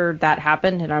after that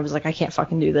happened, and I was like, I can't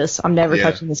fucking do this. I'm never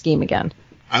touching this game again.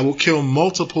 I will kill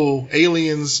multiple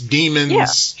aliens,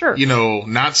 demons,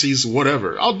 Nazis,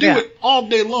 whatever. I'll do it all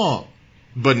day long,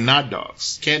 but not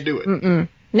dogs. Can't do it.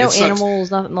 No animals,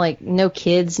 nothing like, no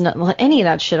kids, nothing, any of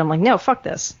that shit. I'm like, no, fuck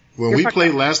this. When we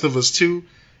played Last of Us 2,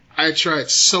 I tried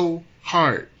so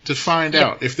hard to find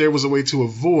out if there was a way to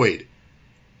avoid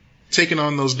taking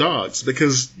on those dogs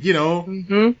because, they're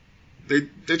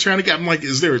trying to get, I'm like,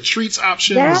 is there a treats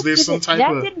option? Is there some type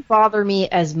of... That didn't bother me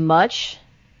as much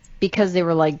because they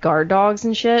were like guard dogs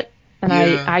and shit. And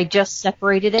I just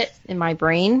separated it in my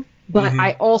brain. But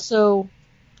I also,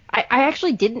 I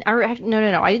actually didn't,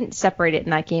 no, I didn't separate it in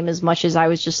that game as much as I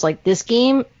was just like, this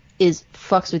game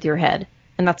fucks with your head.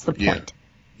 And that's the point.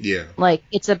 Yeah. Like,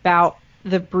 it's about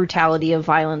the brutality of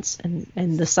violence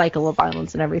and the cycle of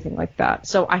violence and everything like that.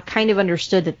 So I kind of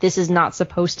understood that this is not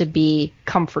supposed to be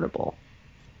comfortable.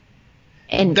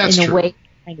 And in a way,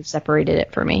 kind of separated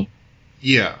it for me.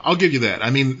 Yeah, I'll give you that.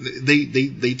 I mean,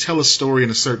 they tell a story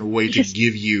in a certain way to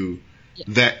give you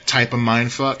that type of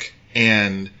mindfuck.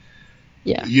 And,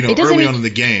 early on in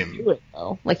the game... Do it,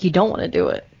 though. Like, you don't want to do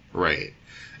it. Right.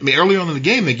 I mean, early on in the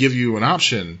game, they give you an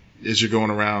option as you're going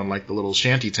around like the little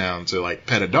shanty town to like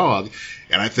pet a dog,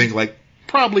 and I think like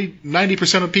probably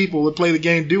 90% of people that play the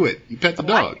game do it. You pet the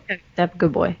dog. That's a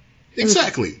good boy.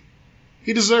 Exactly.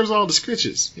 He deserves all the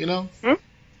scritches,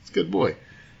 It's a good boy.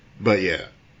 But yeah,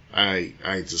 I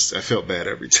felt bad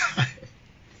every time.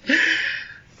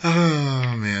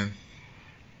 Oh man.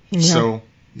 Yeah. So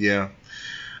yeah.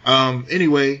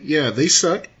 Anyway, they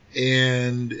suck.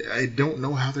 And I don't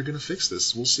know how they're going to fix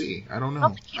this. We'll see. I don't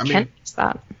know. I mean, can't fix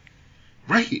that.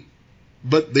 Right.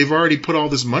 But they've already put all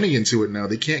this money into it now.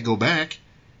 They can't go back.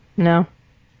 No.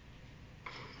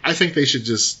 I think they should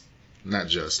just not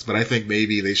just, but I think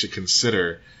maybe they should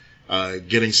consider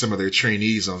getting some of their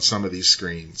trainees on some of these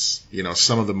screens. You know,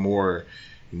 some of the more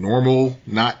normal,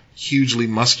 not hugely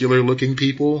muscular looking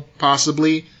people,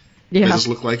 possibly. Yeah. They just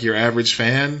look like your average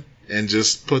fan, and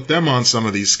just put them on some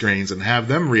of these screens and have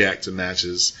them react to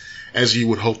matches as you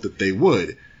would hope that they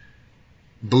would.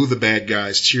 Boo the bad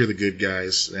guys, cheer the good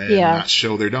guys, and not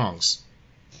show their dongs.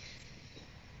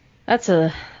 That's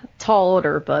a tall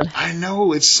order, bud. I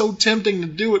know. It's so tempting to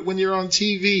do it when you're on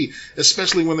TV,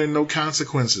 especially when there are no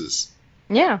consequences.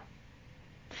 Yeah.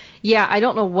 Yeah, I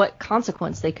don't know what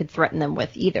consequence they could threaten them with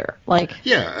either.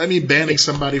 Yeah, I mean, banning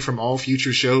somebody from all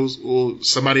future shows, well,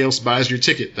 somebody else buys your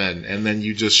ticket then, and then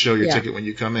you just show your ticket when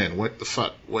you come in. What the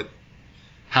fuck?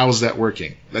 How is that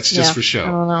working? That's just for show. I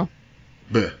don't know.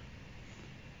 Bleh.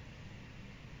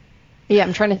 Yeah,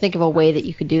 I'm trying to think of a way that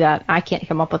you could do that. I can't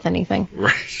come up with anything.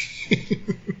 Right.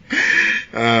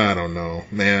 I don't know,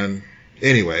 man.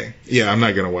 Anyway, yeah, I'm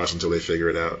not going to watch until they figure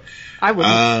it out. I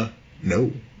wouldn't.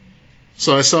 No.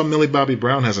 So I saw Millie Bobby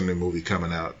Brown has a new movie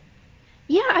coming out.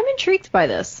 Yeah, I'm intrigued by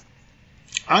this.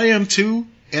 I am too,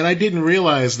 and I didn't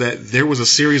realize that there was a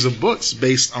series of books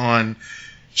based on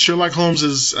Sherlock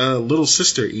Holmes's little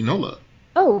sister, Enola.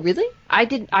 Oh, really?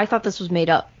 I thought this was made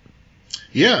up.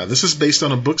 Yeah, this is based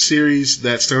on a book series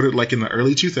that started in the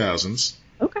early 2000s.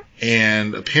 Okay.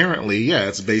 And apparently,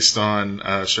 it's based on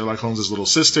Sherlock Holmes' little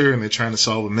sister, and they're trying to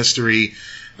solve a mystery.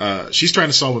 She's trying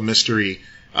to solve a mystery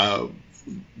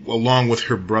along with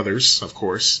her brothers, of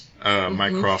course,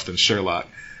 Mycroft and Sherlock,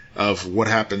 of what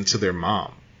happened to their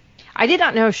mom. I did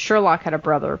not know Sherlock had a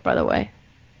brother, by the way.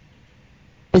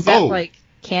 Is that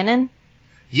canon?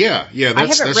 Yeah, that's I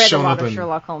haven't read a shown lot up of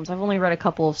Sherlock Holmes. I've only read a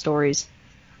couple of stories.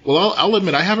 Well, I'll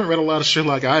admit I haven't read a lot of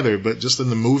Sherlock either, but just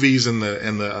in the movies and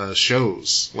the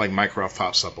shows, Mycroft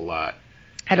pops up a lot.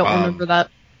 I don't remember that.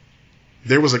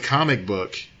 There was a comic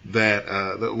book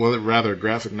rather a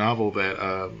graphic novel that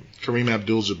Kareem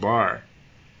Abdul-Jabbar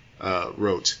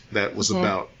wrote that was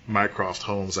about Mycroft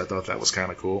Holmes. I thought that was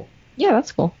kind of cool. Yeah,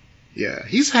 that's cool. Yeah,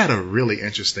 he's had a really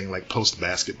interesting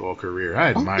post-basketball career. I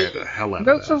admire the hell out of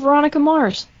that. Wrote for Veronica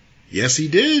Mars. Yes, he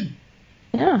did.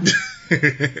 Yeah.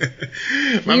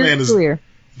 My man is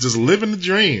just living the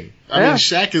dream. I mean,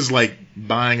 Shaq is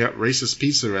buying up racist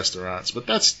pizza restaurants, but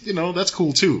that's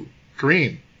cool too.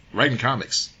 Kareem, writing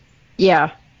comics.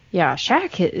 Yeah.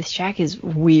 Shaq is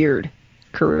weird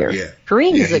career. Yeah.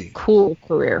 Kareem is a cool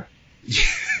career.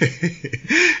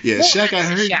 Yeah, Shaq, I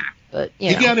heard Shaq, but,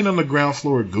 he got in on the ground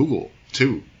floor of Google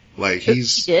too. He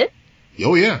did?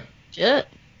 Oh yeah. Shit.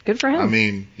 Good for him. I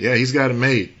mean, yeah, he's got it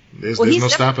made. There's no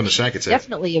stopping the Shaq attack.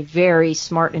 Definitely a very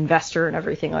smart investor and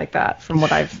everything like that, from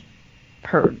what I've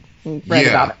heard and read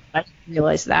about it. I didn't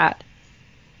realize that.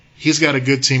 He's got a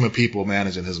good team of people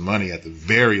managing his money at the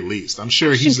very least. I'm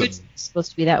sure he's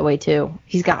supposed to be that way too.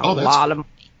 He's got a lot of money.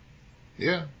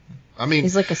 Yeah. I mean,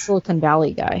 he's like a Silicon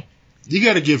Valley guy. You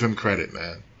got to give him credit,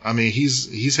 man. I mean,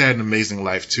 he's had an amazing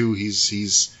life too.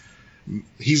 He's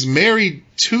married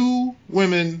two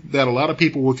women that a lot of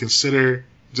people would consider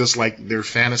just their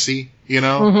fantasy,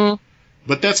 Mm-hmm.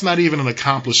 But that's not even an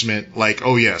accomplishment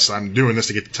oh yes, I'm doing this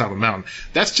to get to the top of the mountain.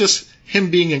 That's just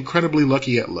him being incredibly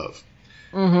lucky at love.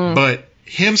 Mm-hmm. But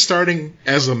him starting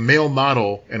as a male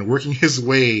model and working his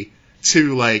way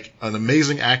to an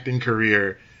amazing acting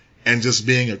career and just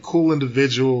being a cool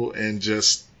individual and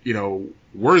just,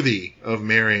 worthy of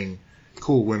marrying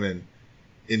cool women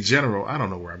in general. I don't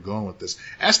know where I'm going with this.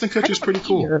 Ashton Kutcher's pretty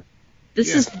cool.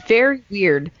 This is very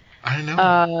weird. I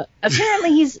know.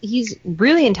 Apparently he's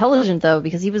really intelligent though,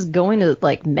 because he was going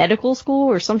to medical school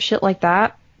or some shit like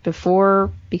that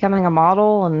before becoming a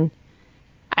model, and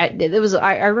I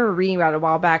remember reading about it a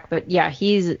while back, but yeah,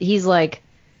 he's I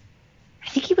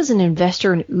think he was an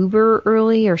investor in Uber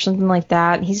early or something like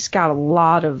that. And he's got a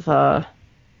lot of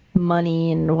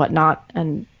money and whatnot,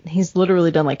 and he's literally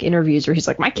done interviews where he's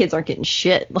like, my kids aren't getting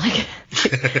shit. I'm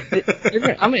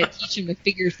gonna teach them to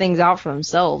figure things out for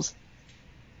themselves.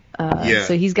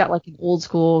 So he's got an old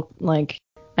school,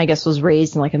 I guess was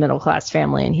raised in a middle class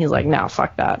family, and he's like, no,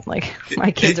 fuck that. My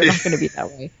kids are not going to be that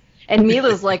way. And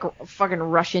Mila's a fucking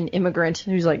Russian immigrant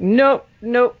who's like, nope,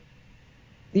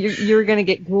 you're going to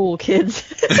get ghoul, kids.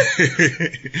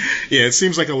 Yeah, it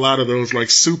seems like a lot of those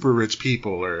super rich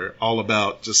people are all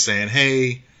about just saying,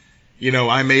 hey,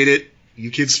 I made it. You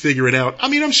kids figure it out. I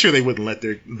mean, I'm sure they wouldn't let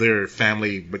their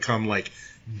family become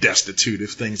destitute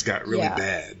if things got really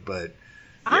bad, but.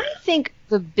 I think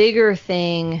the bigger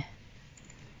thing,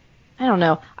 I don't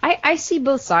know. I see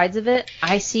both sides of it.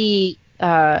 I see,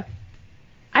 I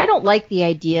don't like the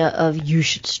idea of you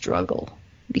should struggle.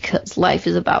 because life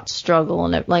is about struggle,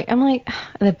 and and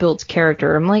it builds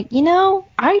character. I'm like,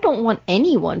 I don't want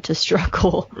anyone to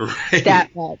struggle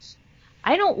that much.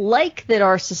 I don't like that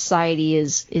our society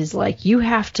is like, you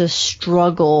have to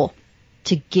struggle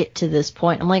to get to this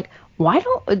point. I'm like,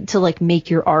 to like make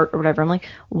your art or whatever. I'm like,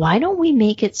 why don't we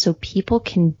make it so people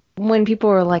can, when people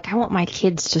are like, I want my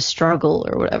kids to struggle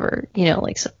or whatever,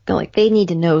 like they need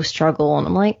to know struggle. And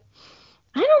I'm like,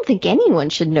 I don't think anyone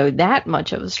should know that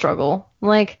much of a struggle.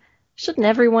 Like, shouldn't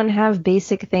everyone have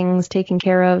basic things taken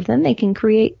care of? Then they can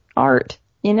create art,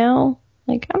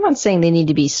 Like, I'm not saying they need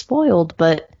to be spoiled,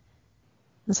 but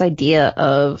this idea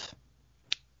of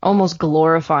almost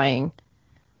glorifying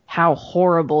how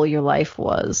horrible your life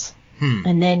was,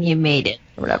 and then you made it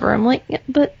or whatever. I'm like, yeah,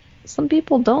 but some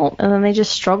people don't, and then they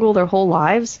just struggle their whole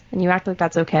lives, and you act like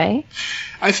that's okay.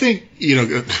 I think,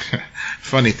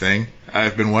 funny thing,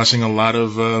 I've been watching a lot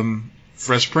of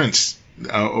Fresh Prince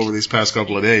over these past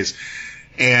couple of days,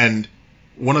 and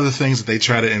one of the things that they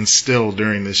try to instill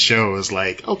during this show is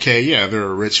like, okay, yeah, they're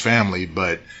a rich family,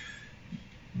 but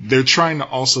they're trying to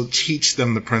also teach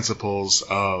them the principles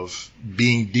of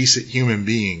being decent human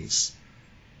beings,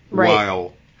 right,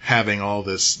 while having all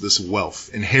this wealth,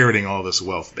 inheriting all this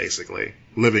wealth, basically,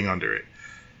 living under it.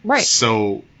 Right.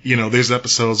 So, there's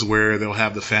episodes where they'll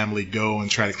have the family go and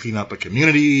try to clean up a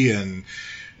community, and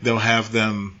they'll have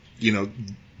them, give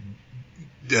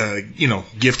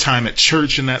time at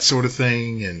church and that sort of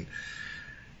thing, and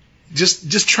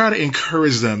just try to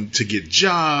encourage them to get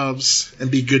jobs and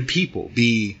be good people,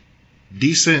 be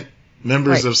decent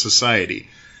members of society.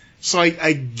 So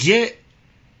I get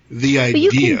the idea.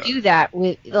 But you can do that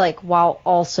with while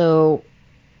also,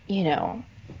 they don't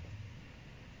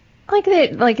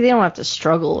have to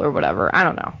struggle or whatever. I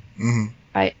don't know. Mm-hmm.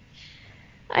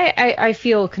 I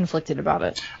feel conflicted about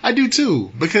it. I do too,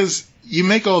 because you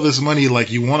make all this money,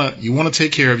 like you want to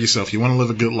take care of yourself, you want to live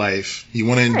a good life, you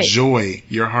want to enjoy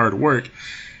your hard work,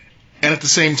 and at the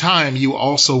same time you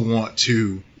also want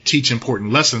to teach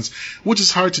important lessons, which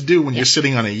is hard to do when you're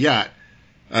sitting on a yacht,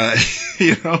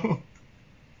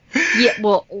 Yeah,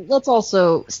 well, let's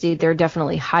also state there are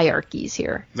definitely hierarchies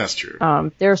here. That's true.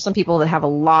 There are some people that have a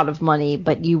lot of money,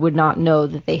 but you would not know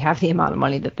that they have the amount of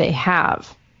money that they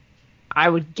have. I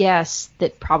would guess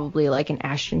that probably like an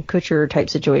Ashton Kutcher type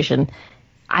situation,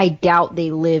 I doubt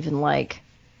they live in like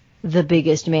the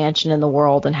biggest mansion in the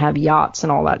world and have yachts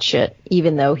and all that shit,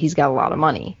 even though he's got a lot of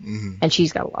money, and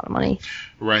she's got a lot of money.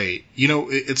 Right.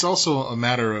 It's also a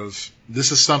matter of,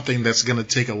 this is something that's going to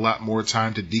take a lot more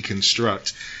time to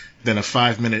deconstruct than a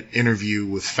 5-minute interview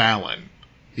with Fallon.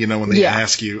 When they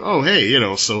ask you, oh,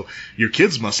 hey, so your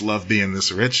kids must love being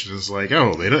this rich. It's like,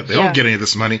 oh, they don't get any of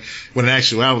this money. When in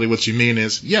actuality, what you mean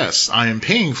is, yes, I am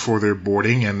paying for their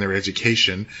boarding and their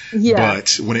education. Yeah.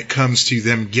 But when it comes to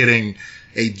them getting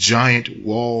a giant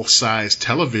wall-sized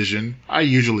television, I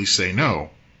usually say no.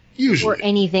 Usually. Or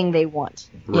anything they want,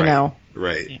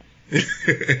 Right. Yeah.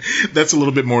 That's a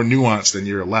little bit more nuanced than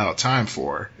you're allowed time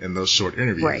for in those short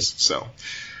interviews. Right. So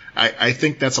I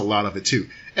think that's a lot of it, too.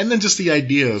 And then just the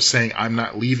idea of saying I'm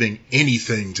not leaving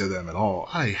anything to them at all.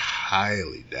 I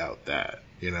highly doubt that,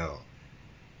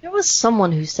 There was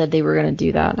someone who said they were going to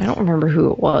do that. I don't remember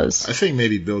who it was. I think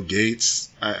maybe Bill Gates.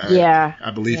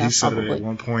 I believe he said it at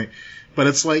one point. But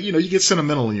it's like, you get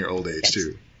sentimental in your old age,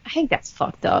 too. I think that's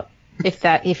fucked up.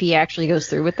 If he actually goes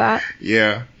through with that.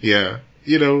 Yeah.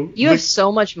 You have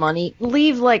so much money.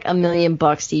 Leave like $1 million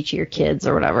to each of your kids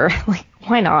or whatever. Like,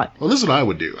 why not? Well, this is what I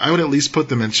would do. I would at least put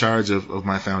them in charge of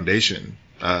my foundation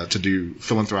to do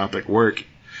philanthropic work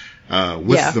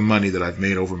with the money that I've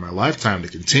made over my lifetime to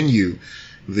continue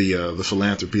the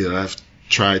philanthropy that I've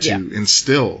tried to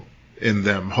instill in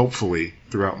them, hopefully,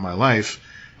 throughout my life,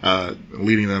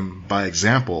 leading them by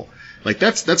example. Like,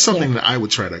 that's something that I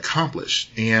would try to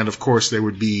accomplish. And, of course, there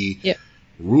would be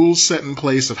rules set in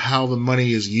place of how the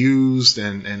money is used,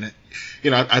 and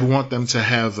I'd want them to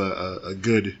have a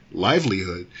good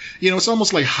livelihood. It's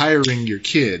almost like hiring your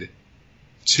kid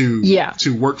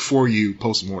to work for you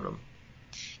post-mortem.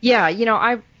 Yeah,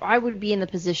 I would be in the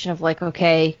position of like,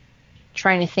 okay,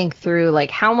 trying to think through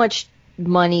like how much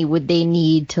money would they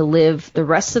need to live the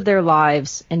rest of their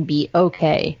lives and be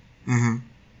okay. Mm-hmm.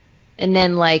 And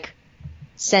then like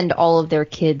send all of their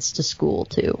kids to school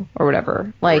too, or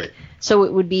whatever. Like, right. So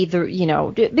it would be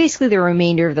basically the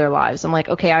remainder of their lives. I'm like,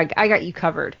 okay, I got you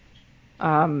covered.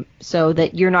 So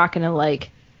that you're not going to like,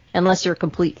 unless you're a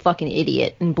complete fucking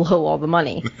idiot and blow all the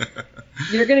money,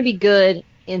 you're going to be good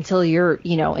until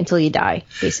until you die,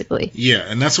 basically. Yeah.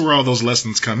 And that's where all those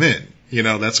lessons come in.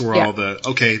 That's where all the,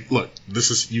 okay, look, this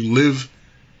is, you live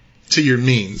to your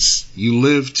means. You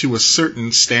live to a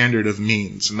certain standard of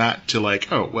means, not to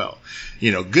like, oh, well,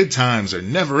 good times are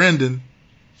never ending.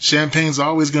 Champagne's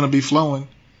always going to be flowing.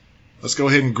 Let's go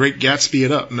ahead and Great Gatsby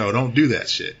it up. No, don't do that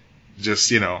shit.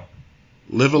 Just,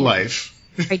 live a life.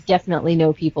 I definitely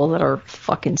know people that are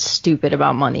fucking stupid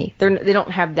about money. They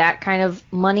don't have that kind of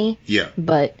money. Yeah.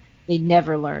 But they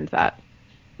never learned that.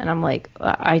 And I'm like,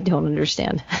 I don't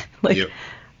understand. Yep.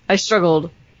 I struggled.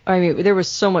 I mean, there was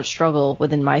so much struggle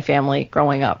within my family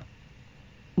growing up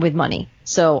with money.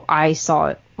 So I saw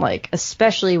it, like,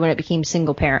 especially when it became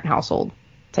single parent household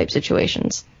type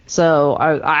situations. So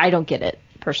I don't get it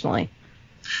personally.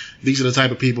 These are the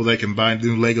type of people that can buy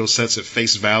new Lego sets at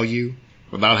face value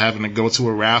without having to go to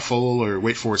a raffle or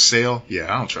wait for a sale.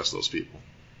 Yeah, I don't trust those people.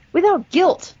 Without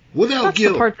guilt. That's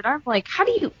the part that I'm like, how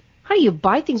do you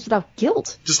buy things without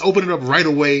guilt? Just open it up right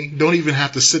away. Don't even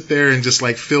have to sit there and just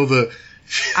like fill the.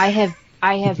 I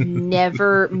have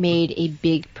never made a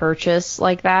big purchase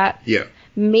like that. Yeah.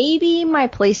 Maybe my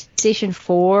PlayStation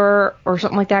 4 or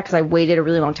something like that, because I waited a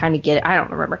really long time to get it. I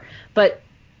don't remember. But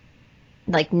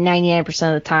like 99%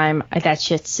 of the time, that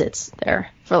shit sits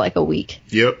there for like a week.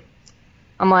 Yep.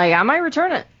 I'm like, I might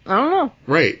return it. I don't know.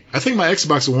 Right. I think my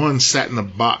Xbox One sat in the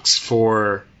box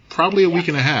for probably a week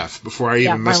and a half before I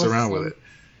even messed around with it.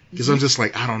 Because I'm just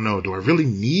like, I don't know. Do I really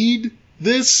need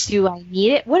this? Do I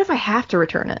need it? What if I have to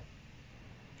return it?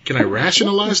 Can I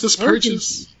rationalize this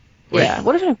purchase? Yeah.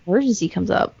 What if an emergency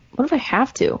comes up? What if I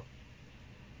have to?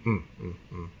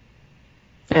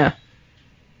 Yeah.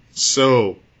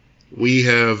 So, we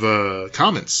have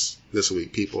comments this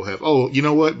week. People have. Oh, you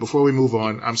know what? Before we move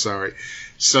on, I'm sorry.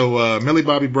 So, Millie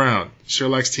Bobby Brown,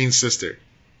 Sherlock's teen sister,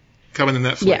 coming to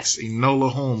Netflix. Yes.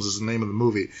 Enola Holmes is the name of the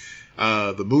movie.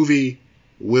 The movie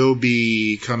will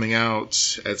be coming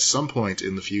out at some point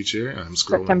in the future. I'm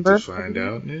scrolling September. to find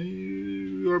out.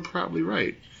 You're probably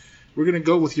right. We're going to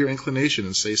go with your inclination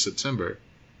and say September.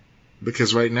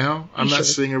 Because right now, I'm not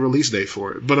seeing a release date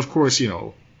for it. But of course,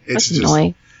 it's That's just...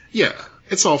 annoying. Yeah,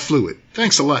 it's all fluid.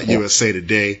 Thanks a lot, USA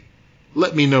Today.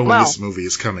 Let me know when this movie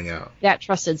is coming out. That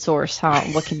trusted source,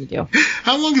 what can you do?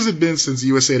 How long has it been since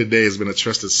USA Today has been a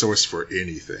trusted source for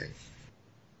anything?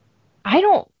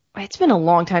 It's been a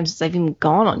long time since I've even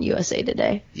gone on USA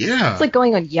Today. Yeah. It's like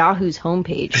going on Yahoo's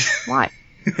homepage. Why?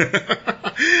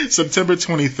 September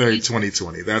 23rd,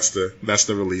 2020. That's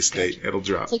the release date. It'll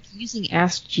drop. It's like using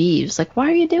Ask Jeeves. Like,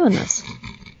 why are you doing this?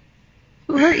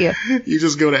 Who hurt you? You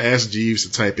just go to Ask Jeeves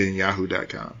to type in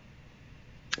yahoo.com.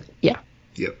 Yeah.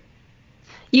 Yep.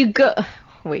 You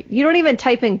don't even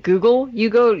type in Google. You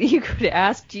go to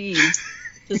Ask Jeeves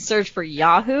to search for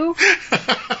Yahoo.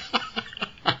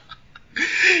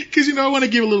 Because, I want to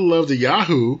give a little love to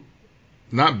Yahoo,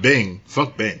 not Bing.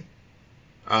 Fuck Bing.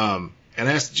 And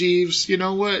Ask Jeeves, you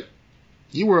know what?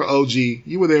 You were an OG.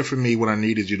 You were there for me when I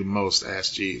needed you the most,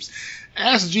 Ask Jeeves.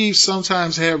 Ask Jeeves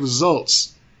sometimes had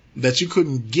results that you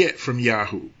couldn't get from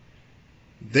Yahoo.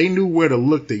 They knew where to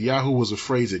look that Yahoo was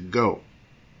afraid to go.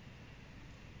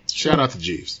 Shout out to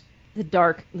Jeeves. The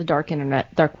dark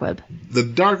internet, dark web. The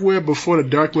dark web before the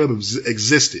dark web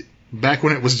existed. Back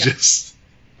when it was just,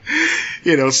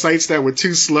 sites that were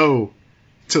too slow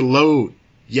to load.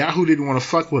 Yahoo didn't want to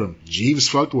fuck with them. Jeeves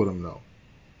fucked with them, though.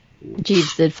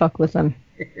 Jeeves did fuck with them.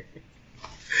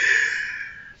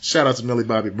 Shout out to Millie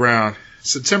Bobby Brown.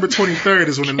 September 23rd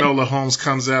is when Enola Holmes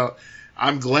comes out.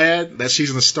 I'm glad that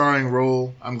she's in a starring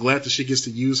role. I'm glad that she gets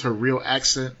to use her real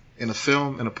accent in a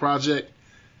film, in a project.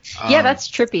 Yeah, that's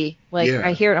trippy.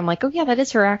 I hear it, I'm like, oh yeah, that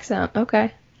is her accent.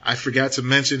 Okay. I forgot to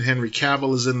mention Henry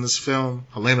Cavill is in this film.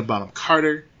 Helena Bonham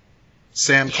Carter.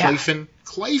 Sam Claflin.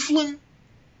 Claflin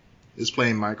is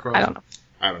playing Mycroft.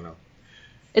 I don't know.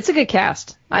 It's a good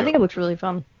cast. Yeah. I think it looks really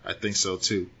fun. I think so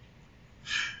too.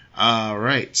 All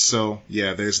right, so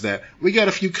yeah, there's that. We got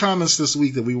a few comments this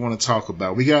week that we want to talk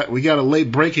about. We got a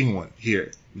late breaking one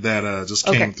here that just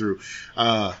came through.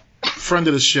 Friend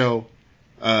of the show,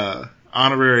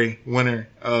 honorary winner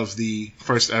of the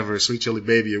first ever Sweet Chili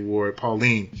Baby Award,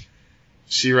 Pauline.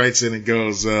 She writes in and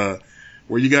goes, "Were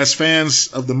you guys fans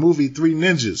of the movie Three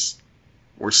Ninjas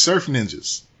or Surf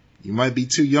Ninjas? You might be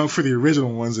too young for the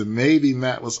original ones, and maybe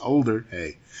Matt was older.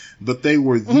 Hey, but they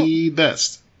were the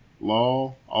best.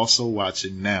 Lol, also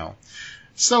watching now."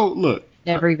 So, look.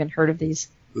 Never even heard of these.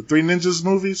 The Three Ninjas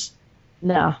movies?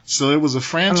 No. So it was a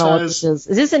franchise. I don't know what this is.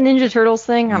 Is this a Ninja Turtles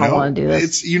thing? I don't want to do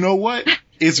this. You know what?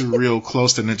 It's real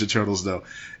close to Ninja Turtles, though.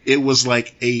 It was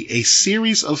like a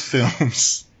series of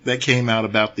films that came out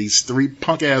about these three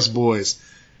punk-ass boys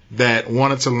that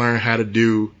wanted to learn how to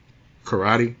do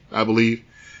karate, I believe.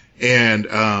 And,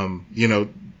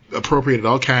 appropriated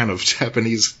all kind of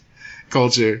Japanese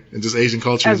culture and just Asian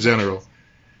culture in general.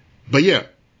 But yeah,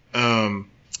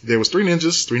 there was Three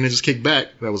Ninjas. Three Ninjas Kick Back.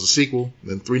 That was a sequel.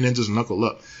 Then Three Ninjas Knuckle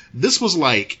Up. This was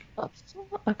like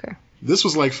okay. This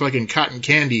was like fucking cotton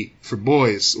candy for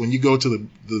boys. When you go to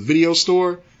the video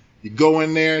store, you go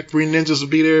in there, three ninjas will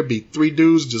be there, be three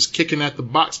dudes just kicking out the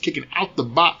box,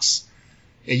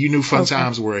 and you knew fun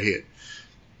times were ahead.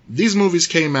 These movies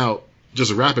came out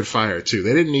just rapid fire, too.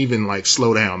 They didn't even, like,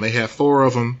 slow down. They had 4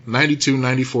 of them, 92,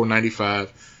 94,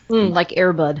 95. Like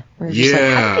Air Bud.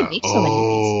 Yeah.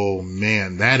 Oh,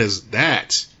 man, that is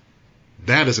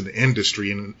an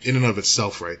industry in and of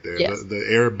itself right there. Yes. The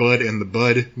Air Bud and the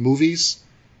Bud movies.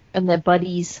 And the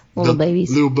buddies, little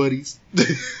babies. Little buddies.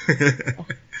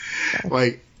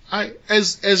 Like,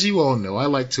 as you all know, I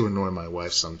like to annoy my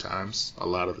wife sometimes, a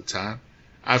lot of the time.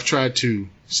 I've tried to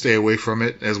stay away from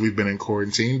it as we've been in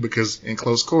quarantine because in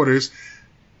close quarters,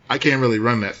 I can't really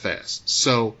run that fast.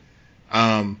 So,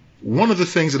 one of the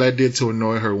things that I did to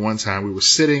annoy her one time, we were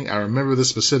sitting, I remember this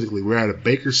specifically, we're at a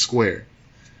Baker Square,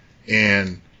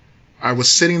 and I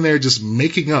was sitting there just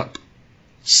making up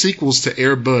sequels to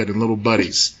Air Bud and Little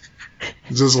Buddies.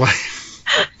 Just like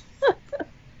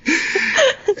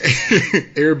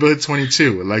Air Bud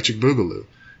 22, Electric Boogaloo.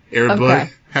 Air Bud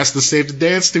has to save the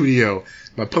dance studio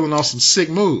by pulling off some sick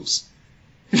moves.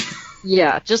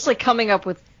 Yeah, just like coming up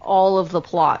with all of the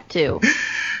plot too.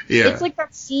 Yeah. It's like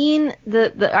that scene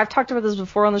that I've talked about this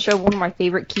before on the show. One of my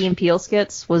favorite Key and Peele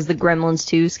skits was the Gremlins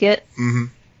 2 skit. Mm-hmm.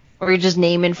 Where you're just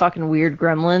naming fucking weird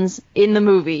gremlins in the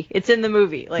movie. It's in the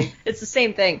movie. Like, it's the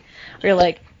same thing. Where you're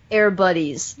like, Air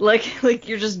Buddies. Like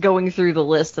you're just going through the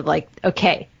list of like,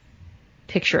 okay,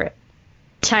 picture it.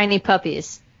 Tiny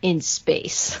puppies in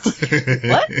space.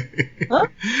 What? Huh?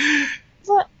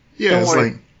 What? Yeah, Don't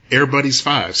worry. Like Air Buddies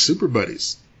 5, Super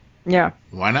Buddies. Yeah.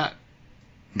 Why not?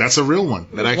 That's a real one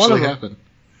that actually happened.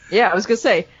 Yeah, I was going to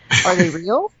say, are they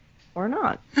real or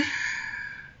not?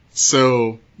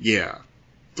 So, yeah.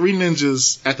 Three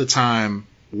Ninjas at the time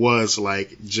was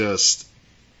like just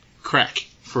crack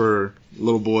for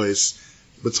little boys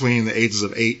between the ages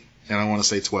of 8 and I want to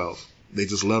say 12. They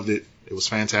just loved it. It was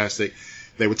fantastic.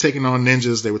 They were taking on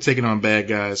ninjas. They were taking on bad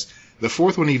guys. The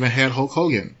fourth one even had Hulk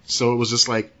Hogan. So it was just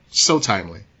like so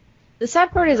timely. The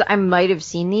sad part is I might have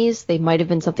seen these. They might have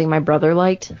been something my brother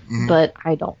liked, but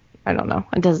I don't know.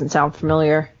 It doesn't sound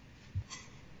familiar.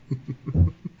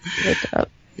 Look it up.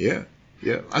 Yeah.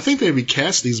 Yeah. I think they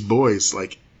recast these boys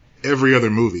like every other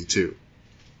movie too.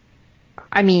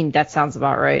 I mean, that sounds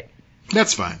about right.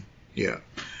 That's fine. Yeah.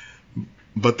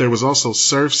 But there was also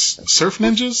Surf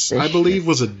Ninjas, I believe,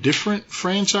 was a different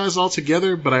franchise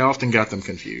altogether, but I often got them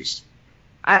confused.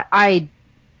 I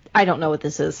don't know what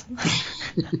this is.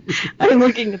 I'm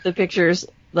looking at the pictures,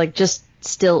 like just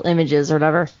still images or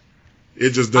whatever.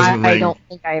 It just doesn't ring. I don't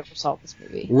think I ever saw this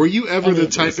movie. Were you ever the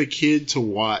type of kid to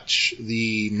watch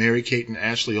the Mary-Kate and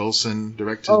Ashley Olsen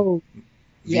directed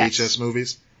VHS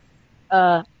movies?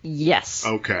 Yes.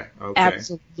 Okay.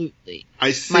 Absolutely.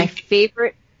 I think my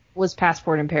favorite was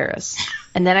Passport in Paris.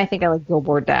 And then I think I liked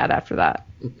Billboard Dad after that,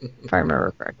 if I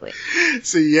remember correctly.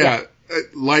 See, yeah.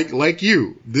 Like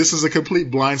you, this is a complete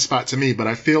blind spot to me, but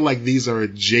I feel like these are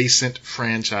adjacent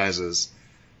franchises.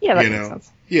 Yeah, that makes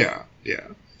sense. Yeah.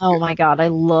 Oh my god, I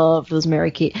love those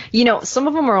Mary-Kate. You know, some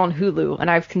of them are on Hulu, and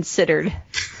I've considered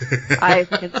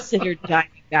diving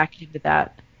back into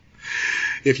that.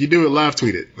 If you do it, live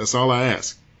tweet it. That's all I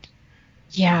ask.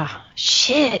 Yeah.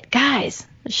 Shit, guys.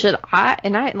 Should I?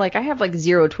 And I have like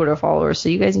 0 Twitter followers, so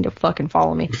you guys need to fucking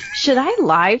follow me. Should I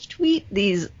live tweet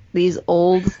these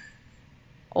old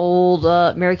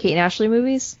Mary-Kate and Ashley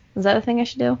movies? Is that a thing I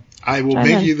should do? I will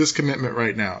make you this commitment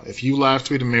right now. If you live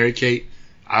tweet a Mary-Kate,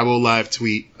 I will live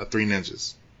tweet a Three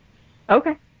Ninjas.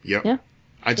 Okay. Yep. Yeah.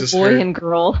 I just boy and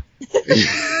girl.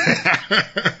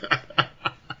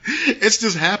 It's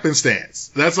just happenstance.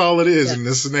 That's all it is in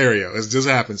this scenario. It's just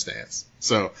happenstance.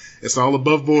 So it's all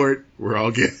above board. We're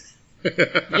all good.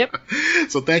 Yep.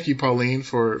 So thank you, Pauline,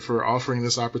 for offering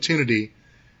this opportunity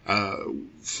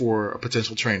for a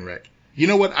potential train wreck. You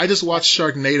know what? I just watched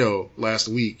Sharknado last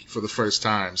week for the first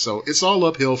time, so it's all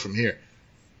uphill from here.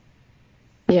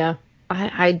 Yeah,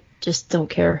 I just don't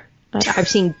care. I've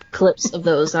seen clips of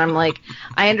those, and I'm like,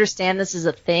 I understand this is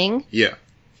a thing. Yeah.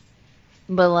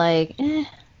 But like,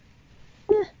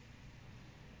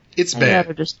 it's bad. I'd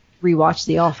rather just rewatch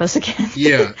The Office again.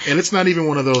 Yeah, and it's not even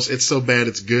one of those it's so bad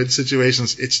it's good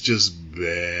situations. It's just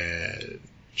bad.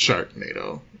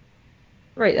 Sharknado.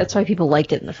 Right, that's why people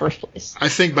liked it in the first place. I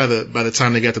think by the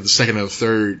time they got to the second or the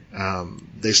third,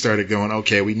 they started going,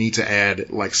 okay, we need to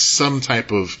add like some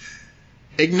type of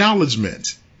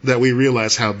acknowledgement that we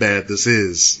realize how bad this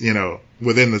is,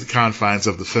 within the confines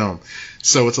of the film.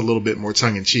 So it's a little bit more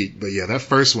tongue in cheek. But yeah, that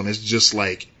first one is just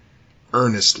like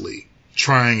earnestly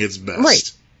trying its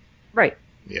best. Right.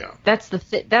 Yeah.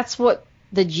 That's what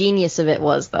the genius of it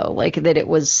was, though, like that it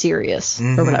was serious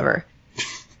or whatever.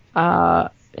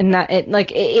 And that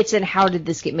it's an how did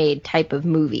this get made type of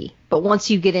movie. But once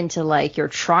you get into like you're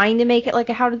trying to make it like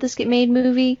a how did this get made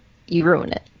movie, you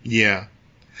ruin it. Yeah.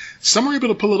 Some are able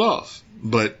to pull it off,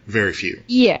 but very few.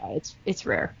 Yeah, it's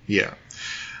rare. Yeah.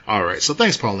 All right. So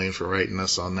thanks, Pauline, for writing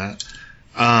us on that.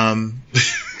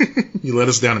 You led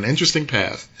us down an interesting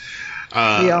path.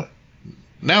 Yeah.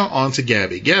 Now on to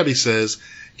Gabby. Gabby says,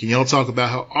 can y'all talk about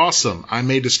how awesome I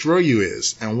May Destroy You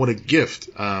is and what a gift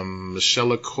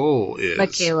Michelle Cole is?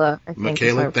 Michaela, I think.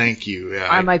 Michaela, thank you. Yeah,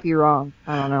 I might be wrong.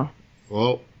 I don't know.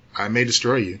 Well, I May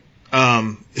Destroy You.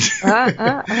 But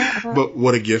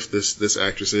what a gift this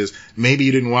actress is. Maybe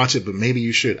you didn't watch it, but maybe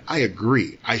you should. I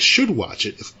agree. I should watch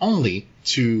it, if only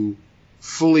to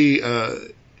fully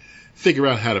figure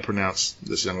out how to pronounce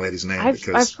this young lady's name.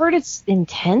 I've heard it's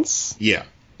intense. Yeah.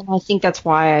 And I think that's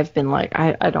why I've been like,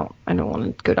 I don't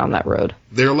want to go down that road.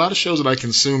 There are a lot of shows that I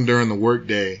consume during the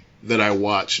workday that I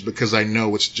watch because I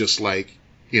know it's just like,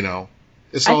 it's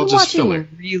all just filler. I've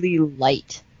been watching really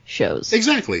light shows.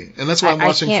 Exactly. And that's why I'm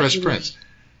watching Fresh Prince.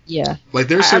 Yeah. Like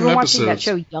there's certain I've been episodes. watching that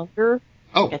show Younger.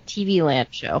 Oh. Like a TV Land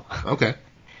show. Okay.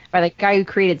 By the guy who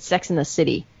created Sex and the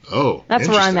City. Oh. That's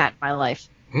where I'm at in my life.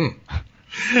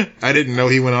 I didn't know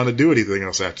he went on to do anything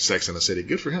else after Sex and the City.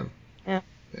 Good for him. Yeah.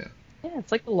 Yeah,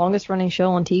 it's like the longest running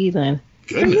show on TV Land.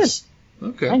 Goodness.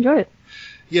 Okay. I enjoy it.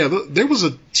 Yeah, there was a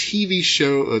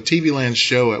TV Land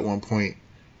show at one point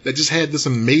that just had this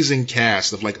amazing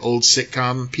cast of like old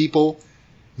sitcom people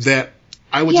that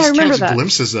I would just catch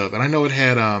glimpses of. And I know it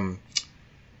had,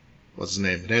 what's his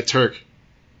name? It had Turk.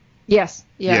 Yes.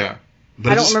 Yeah.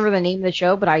 But I don't remember the name of the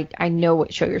show, but I know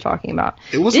what show you're talking about.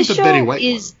 It wasn't the Betty White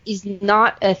one. This show is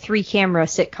not a 3-camera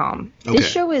sitcom. Okay. This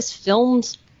show is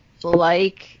filmed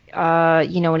like an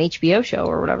HBO show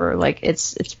or whatever. Like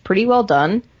it's pretty well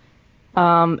done.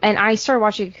 And I started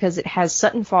watching it because it has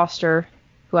Sutton Foster,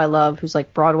 who I love, who's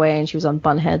like Broadway, and she was on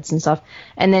Bunheads and stuff.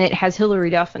 And then it has Hilary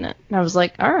Duff in it. And I was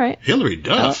like, all right. Hilary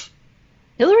Duff?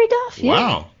 Hilary Duff, yeah.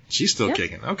 Wow. She's still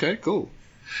kicking. Okay, cool.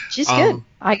 She's good.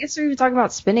 I guess we were talking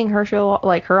about spinning her show,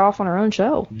 like her off on her own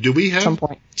show. Do we have at some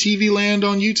point. TV Land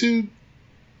on YouTube?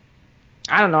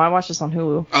 I don't know. I watched this on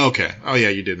Hulu. Okay. Oh, yeah,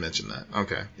 you did mention that.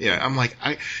 Okay. Yeah, I'm like,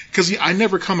 because I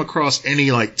never come across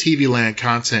any like TV Land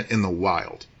content in the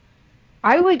wild.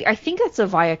 I think that's a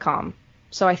Viacom,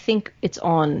 so I think it's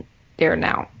on there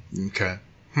now. Okay.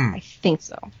 I think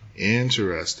so.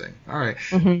 Interesting. All right.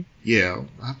 Mm-hmm. Yeah,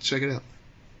 I'll have to check it out.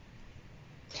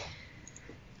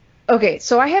 Okay,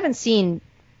 so I haven't seen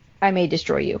I May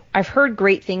Destroy You. I've heard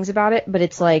great things about it, but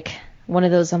it's like one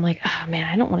of those I'm like, oh man,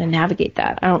 I don't want to navigate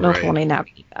that. I don't know if I want to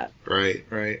navigate that. Right.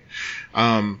 Right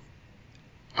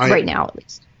now, at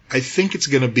least. I think it's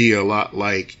going to be a lot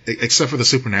like, except for the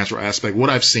supernatural aspect, what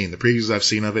I've seen, the previews I've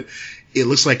seen of it, it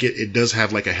looks like it does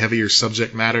have like a heavier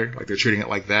subject matter, like they're treating it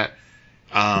like that.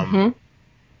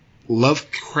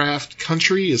 Lovecraft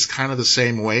Country is kind of the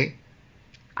same way.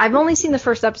 I've only seen the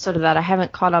first episode of that. I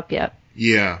haven't caught up yet.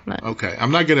 Yeah. Okay.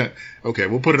 I'm not going to... Okay,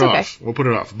 we'll put it off. We'll put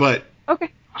it off. But...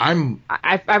 Okay.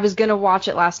 I was going to watch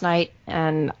it last night,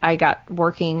 and I got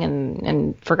working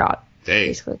and forgot. Hey,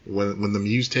 basically. When the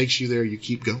muse takes you there, you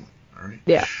keep going. All right?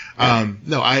 Yeah.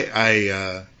 No,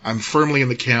 I'm firmly in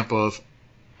the camp of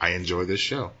I enjoy this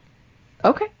show.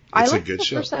 Okay. I It's a like good the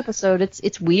show. first episode.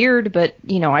 It's weird, but,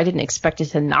 I didn't expect it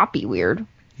to not be weird.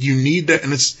 You need that,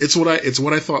 and it's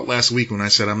what I thought last week when I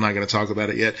said I'm not going to talk about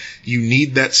it yet. You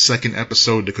need that second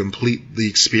episode to complete the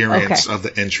experience of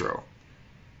the intro.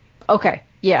 Okay,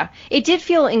 yeah, it did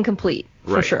feel incomplete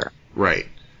for sure. Right.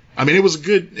 I mean, it was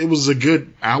good. It was a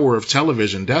good hour of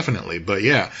television, definitely. But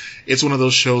yeah, it's one of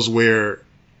those shows where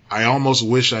I almost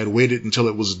wish I'd waited until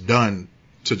it was done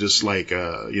to just like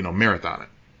marathon it,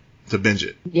 to binge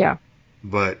it. Yeah.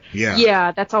 But yeah.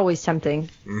 Yeah, that's always tempting.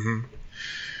 Mm-hmm.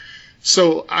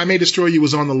 So, I May Destroy You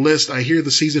was on the list. I hear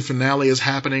the season finale is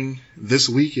happening this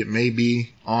week. It may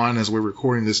be on as we're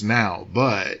recording this now,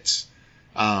 but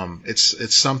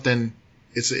it's something.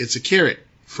 It's a carrot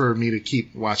for me to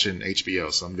keep watching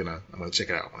HBO. So I'm gonna check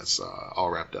it out when it's all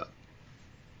wrapped up.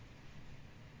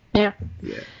 Yeah.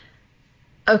 Yeah.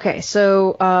 Okay,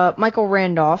 so Michael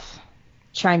Randolph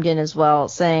chimed in as well,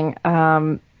 saying,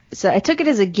 so I took it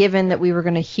as a given that we were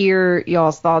going to hear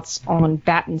y'all's thoughts on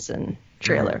Battinson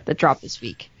trailer that dropped this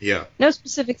week. Yeah. No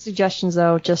specific suggestions,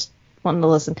 though, just wanting to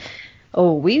listen.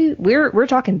 Oh, we're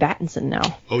talking Battinson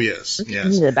now. Oh, yes.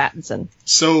 Yes. The Battinson.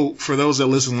 So, for those that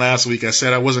listened last week, I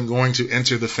said I wasn't going to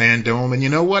enter the fandom, and you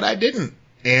know what? I didn't.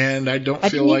 And I didn't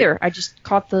either. I just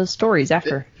caught the stories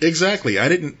after. Exactly. I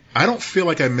don't feel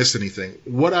like I missed anything.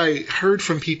 What I heard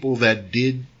from people that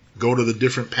did go to the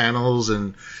different panels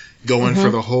and go in for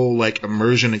the whole like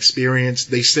immersion experience,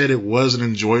 they said it was an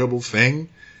enjoyable thing.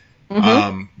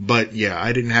 But yeah,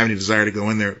 I didn't have any desire to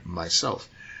go in there myself.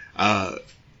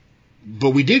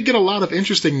 But we did get a lot of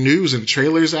interesting news and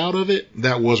trailers out of it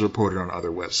that was reported on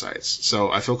other websites. So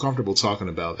I feel comfortable talking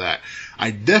about that. I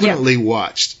definitely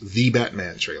watched the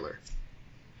Batman trailer.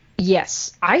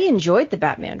 Yes, I enjoyed the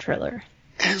Batman trailer.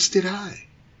 As did I.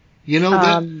 You know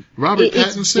that Robert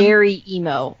Pattinson? It's very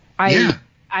emo.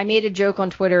 I made a joke on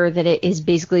Twitter that it is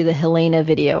basically the Helena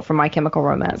video from My Chemical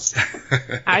Romance.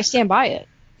 I stand by it.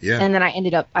 Yeah. And then I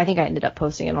ended up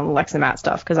posting it on the Lex and Matt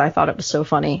stuff because I thought it was so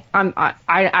funny.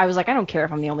 I was like, I don't care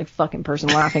if I'm the only fucking person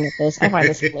laughing at this. I find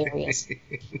this hilarious.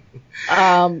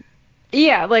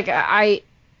 Yeah, like I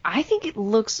think it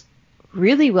looks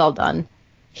really well done.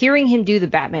 Hearing him do the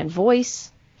Batman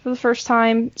voice for the first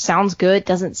time sounds good.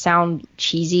 Doesn't sound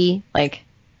cheesy. Like,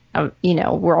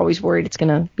 we're always worried it's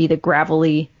gonna be the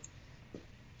gravelly,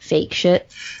 fake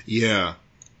shit. Yeah.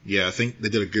 Yeah, I think they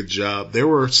did a good job. There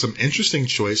were some interesting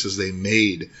choices they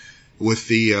made with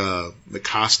the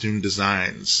costume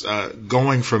designs,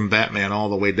 going from Batman all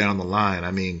the way down the line. I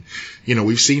mean,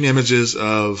 we've seen images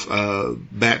of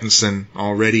Battinson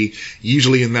already,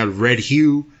 usually in that red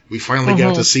hue. We finally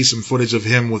got to see some footage of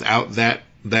him without that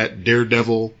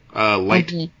Daredevil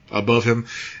light above him.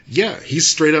 Yeah, he's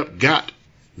straight up got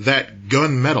that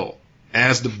gunmetal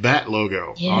as the Bat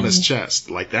logo on his chest.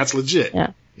 Like, that's legit.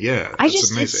 Yeah,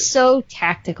 that's amazing. It's so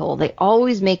tactical. They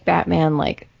always make Batman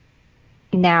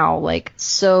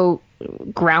so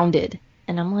grounded,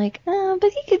 and I'm like,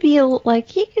 but he could be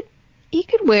he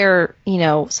could wear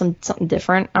something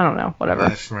different. I don't know, whatever.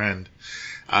 My friend,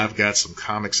 I've got some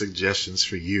comic suggestions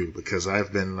for you because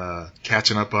I've been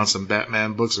catching up on some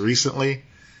Batman books recently.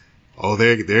 Oh,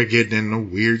 they're getting into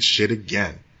weird shit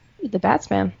again. The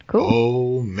Batsman, cool.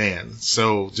 Oh man!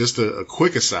 So just a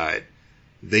quick aside.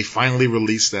 They finally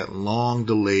released that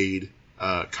long-delayed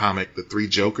comic, The Three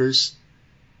Jokers.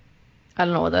 I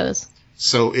don't know what that is.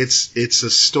 So it's a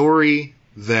story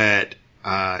that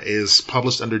is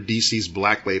published under DC's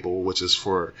Black Label, which is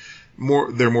for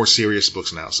they're more serious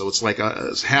books now. So it's like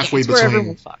it's halfway it's between. Where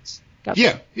everyone fucks.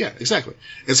 Gotcha. Yeah, exactly.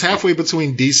 It's halfway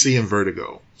between DC and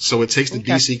Vertigo. So it takes the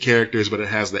DC characters, but it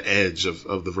has the edge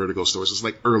of the Vertigo stories. It's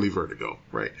like early Vertigo,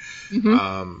 right?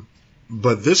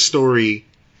 But this story.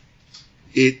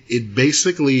 It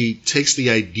basically takes the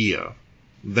idea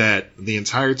that the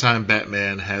entire time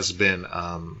Batman has been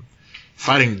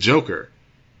fighting Joker,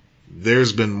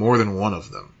 there's been more than one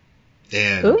of them.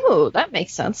 And ooh, that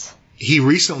makes sense. He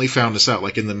recently found this out.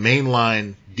 Like in the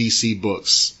mainline DC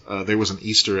books, there was an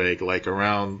Easter egg like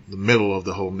around the middle of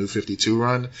the whole New 52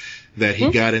 run that he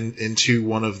got into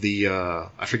one of the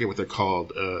I forget what they're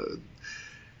called.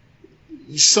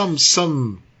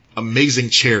 Some amazing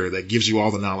chair that gives you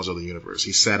all the knowledge of the universe.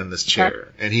 He sat in this chair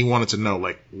and he wanted to know,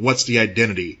 like, what's the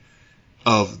identity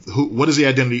of what is the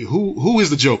identity? Who is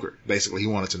the Joker? Basically, he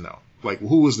wanted to know, like,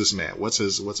 who is this man? What's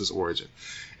his origin?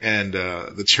 And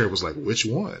the chair was like, which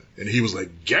one? And he was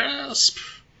like, gasp,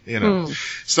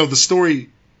 So the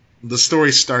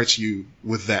story starts you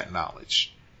with that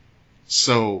knowledge.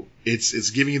 So it's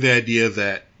giving you the idea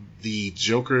that the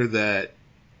Joker that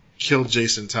killed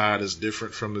Jason Todd is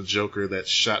different from the Joker that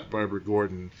shot Barbara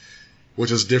Gordon, which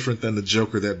is different than the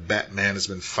Joker that Batman has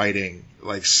been fighting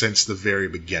like since the very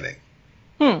beginning.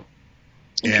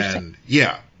 And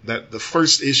yeah, that the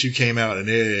first issue came out and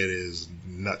it is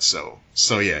nutso.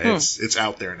 So yeah, it's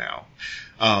out there now.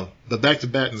 But back to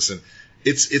Battinson,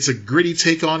 it's a gritty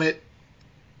take on it,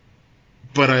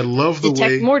 but I love the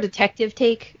way more detective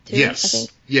take too. Yes, I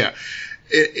think. Yeah.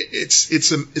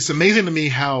 It's amazing to me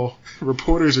how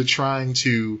reporters are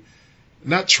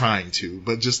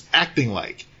but just acting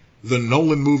like the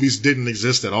Nolan movies didn't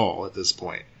exist at all at this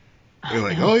point. They're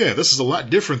like, oh yeah, this is a lot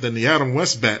different than the Adam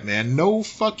West Batman. No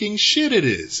fucking shit it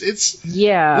is.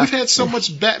 We've had so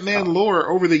much Batman lore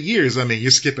over the years. I mean,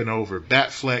 you're skipping over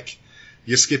Batfleck,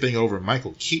 you're skipping over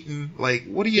Michael Keaton. Like,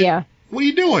 what are you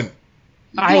doing?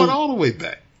 You're going all the way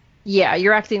back. Yeah,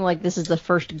 you're acting like this is the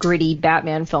first gritty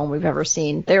Batman film we've ever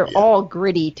seen. They're all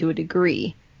gritty to a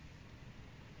degree.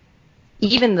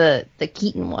 Even the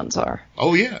Keaton ones are.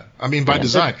 Oh, yeah. I mean, by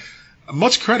design.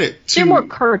 Much credit to... They're more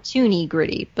cartoony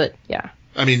gritty, but yeah.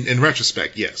 I mean, in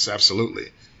retrospect, yes, absolutely.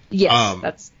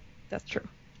 Yes, that's true.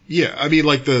 Yeah, I mean,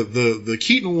 like the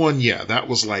Keaton one, yeah, that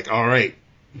was like, all right,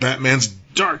 Batman's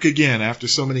dark again after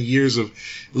so many years of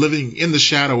living in the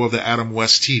shadow of the Adam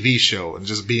West TV show and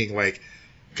just being like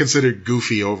considered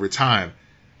goofy over time.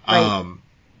 Right.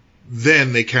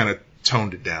 Then they kind of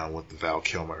toned it down with the Val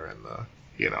Kilmer and the,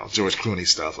 George Clooney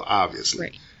stuff, obviously.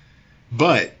 Right.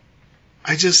 But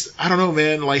I don't know,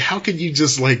 man. Like, how can you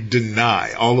just like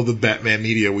deny all of the Batman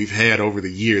media we've had over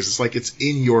the years? It's like it's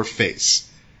in your face.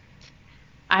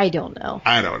 I don't know.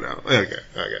 Okay.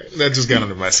 That just got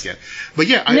under my skin. But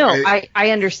yeah, I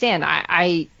understand.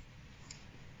 I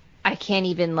can't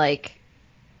even like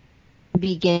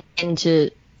begin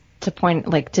to point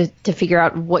like to figure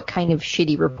out what kind of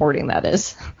shitty reporting that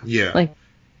is. Yeah. Like,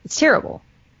 it's terrible.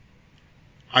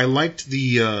 I liked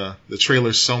the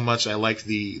trailer so much. I liked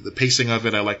the pacing of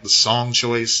it. I liked the song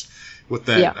choice with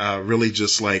that really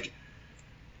just like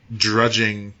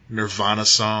drudging Nirvana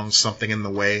song, Something in the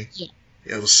Way. Yeah.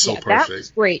 It was so perfect. That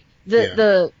was great.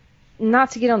 The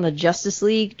not to get on the Justice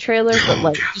League trailer, but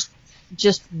like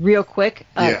just real quick,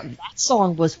 that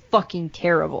song was fucking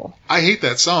terrible. I hate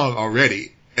that song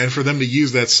already, and for them to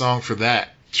use that song for that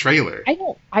trailer,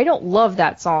 I don't love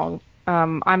that song.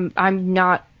 I'm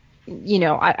not,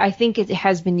 I think it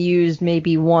has been used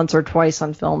maybe once or twice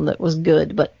on film that was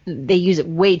good, but they use it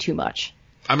way too much.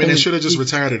 I mean, they should have just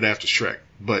retired it after Shrek,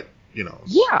 but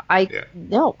Yeah,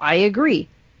 I agree.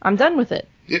 I'm done with it.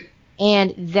 Yep.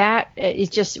 And that,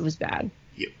 it was bad.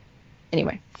 Yep.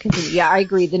 Anyway, continue. Yeah, I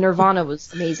agree. The Nirvana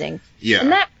was amazing. Yeah.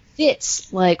 And that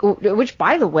fits, like, which,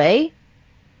 by the way,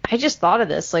 I just thought of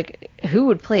this. Like, who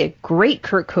would play a great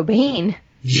Kurt Cobain?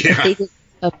 Yeah. If they did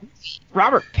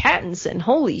Robert Pattinson.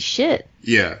 Holy shit.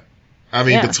 Yeah. I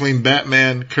mean, between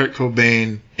Batman, Kurt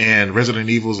Cobain, and Resident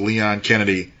Evil's Leon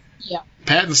Kennedy,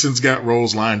 Pattinson's got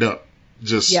roles lined up.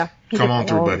 Just come on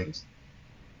through, buddy.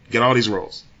 Get all these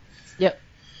roles. Yep.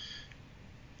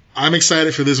 I'm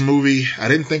excited for this movie. I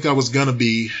didn't think I was going to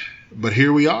be, but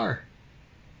here we are.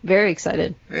 Very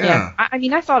excited. Yeah. I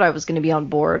mean, I thought I was going to be on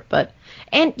board,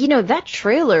 and that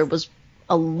trailer was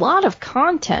a lot of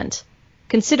content,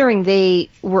 considering they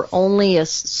were only a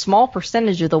small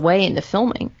percentage of the way into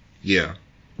filming. Yeah.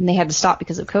 And they had to stop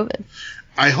because of COVID.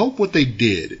 I hope what they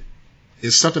did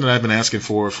is something that I've been asking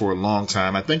for a long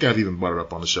time. I think I've even brought it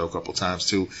up on the show a couple times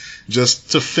too.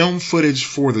 Just to film footage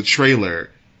for the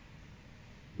trailer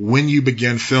when you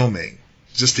begin filming,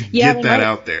 just to get that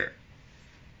out there.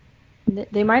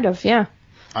 They might have, yeah.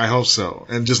 I hope so.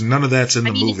 And just none of that's in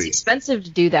the movie. It's expensive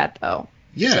to do that, though.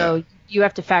 Yeah. So you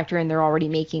have to factor in they're already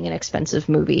making an expensive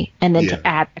movie, and then to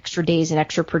add extra days and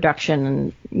extra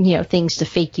production and things to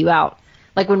fake you out.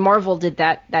 Like when Marvel did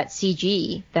that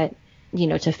CG that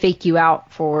to fake you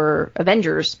out for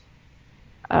Avengers,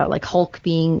 like Hulk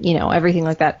being everything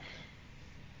like that.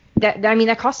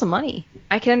 That costs some money.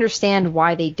 I can understand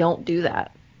why they don't do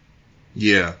that.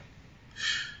 Yeah.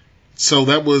 So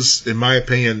that was, in my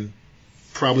opinion,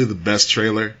 probably the best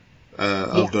trailer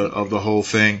of the whole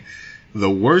thing. The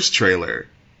worst trailer,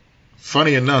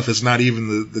 funny enough, is not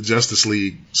even the Justice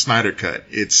League Snyder cut.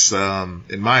 It's,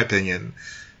 in my opinion,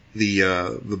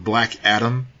 the Black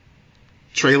Adam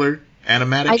trailer,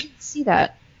 animatic. I didn't see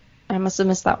that. I must have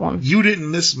missed that one. You didn't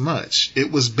miss much.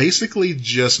 It was basically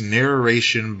just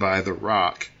narration by The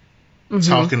Rock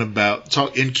talking about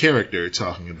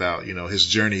his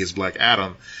journey as Black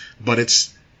Adam, but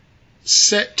it's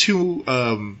set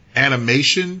to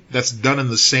animation that's done in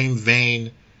the same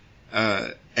vein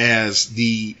as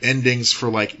the endings for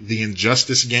like the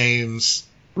Injustice games.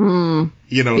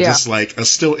 Just like a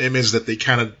still image that they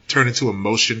kind of turn into a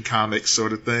motion comic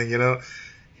sort of thing,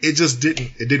 It just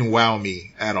didn't wow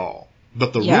me at all.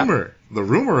 But the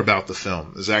rumor about the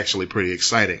film is actually pretty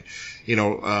exciting.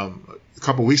 A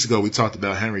couple weeks ago we talked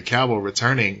about Henry Cavill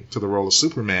returning to the role of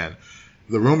Superman.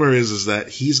 The rumor is that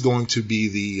he's going to be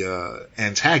the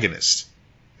antagonist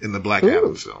in the Black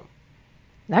Adam film.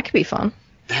 That could be fun.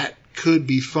 That could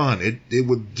be fun. It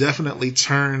would definitely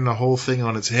turn the whole thing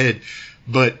on its head.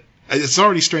 But it's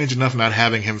already strange enough not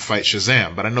having him fight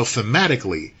Shazam. But I know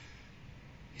thematically,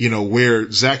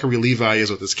 where Zachary Levi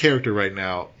is with his character right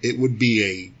now, it would be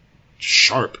a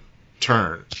sharp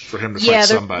turn for him to fight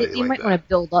somebody like that. You might want to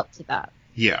build up to that.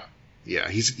 Yeah.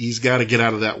 He's got to get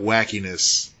out of that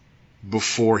wackiness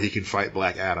before he can fight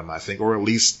Black Adam, I think, or at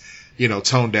least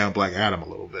tone down Black Adam a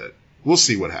little bit. We'll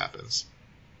see what happens.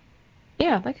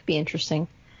 Yeah, that could be interesting.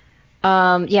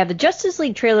 The Justice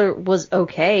League trailer was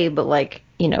okay, but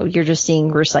you're just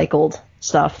seeing recycled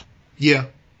stuff. Yeah.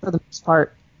 For the most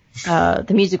part.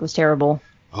 The music was terrible.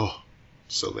 Oh,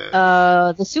 so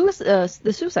bad. The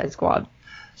Suicide Squad.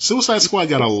 Suicide Squad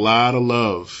got a lot of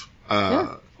love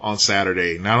on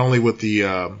Saturday. Not only with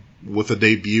the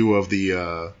debut of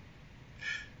the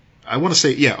I want to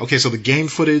say, yeah, okay, so the game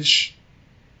footage,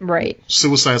 Right.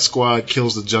 Suicide Squad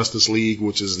kills the Justice League,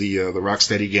 which is the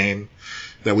Rocksteady game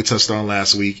that we touched on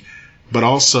last week, but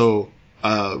also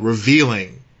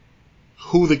revealing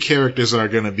who the characters are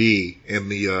going to be in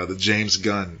the James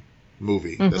Gunn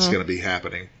movie that's going to be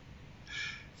happening.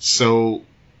 So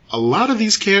a lot of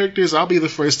these characters, I'll be the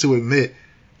first to admit,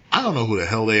 I don't know who the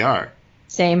hell they are.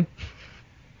 Same.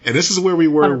 And this is where we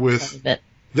were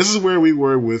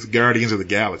 100% with Guardians of the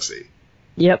Galaxy.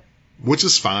 Yep. Which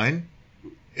is fine.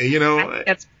 And,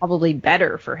 that's probably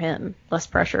better for him. Less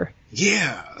pressure.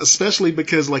 Yeah, especially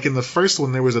because like in the first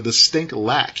one there was a distinct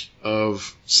lack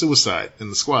of suicide in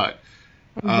the squad.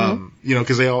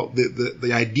 Because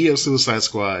the idea of Suicide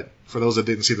Squad, for those that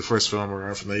didn't see the first film or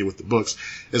aren't familiar with the books,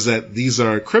 is that these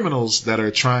are criminals that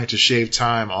are trying to shave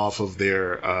time off of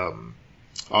their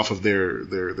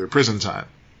prison time.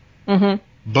 Mm-hmm.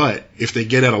 But if they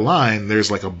get out of line, there's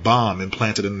like a bomb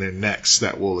implanted in their necks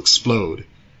that will explode,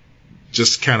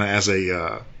 just kind of as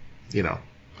a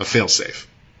failsafe.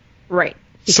 Right.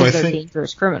 Because they're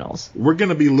dangerous criminals. We're going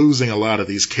to be losing a lot of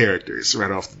these characters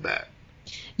right off the bat.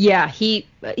 Yeah, he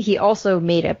also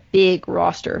made a big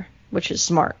roster, which is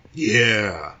smart.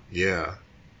 Yeah.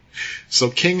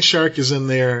 So King Shark is in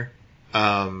there.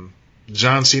 John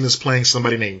Cena's playing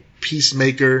somebody named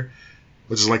Peacemaker,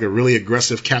 which is like a really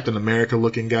aggressive Captain America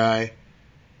looking guy.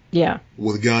 Yeah.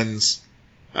 With guns.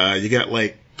 You got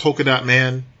like Polka Dot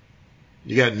Man.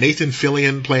 You got Nathan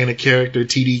Fillion playing a character,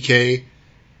 TDK.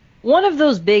 One of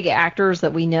those big actors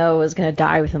that we know is going to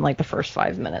die within like the first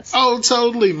 5 minutes. Oh,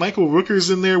 totally. Michael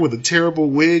Rooker's in there with a terrible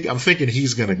wig. I'm thinking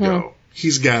he's going to go.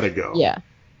 He's got to go. Yeah.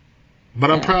 But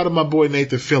I'm proud of my boy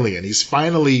Nathan Fillion. He's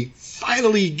finally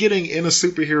getting in a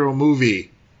superhero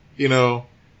movie, Yeah.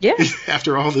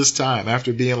 After all this time,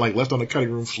 after being like left on the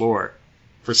cutting room floor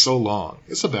for so long.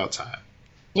 It's about time.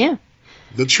 Yeah.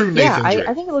 The true Nathan Drake.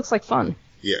 I think it looks like fun.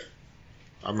 Yeah.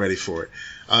 I'm ready for it.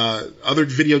 Other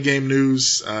video game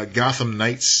news, Gotham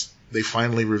Knights, they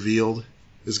finally revealed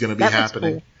is going to be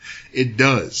happening. Cool. It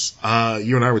does.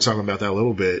 You and I were talking about that a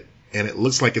little bit, and it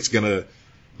looks like it's going to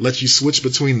let you switch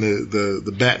between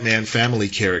the Batman family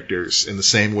characters in the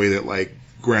same way that like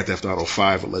Grand Theft Auto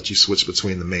 5 would let you switch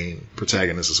between the main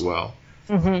protagonists as well.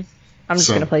 Mm-hmm. I'm just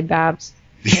going to play Babs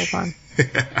the whole time.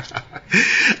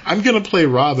 I'm going to play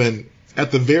Robin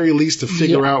at the very least to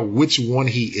figure out which one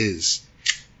he is.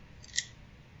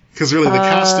 Because really, the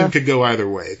costume could go either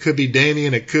way. It could be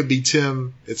Damian, it could be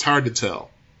Tim. It's hard to tell.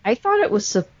 I thought it was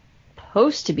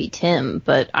supposed to be Tim,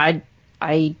 but I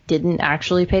didn't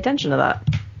actually pay attention to that.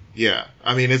 Yeah,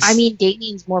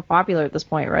 Damian's more popular at this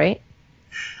point, right?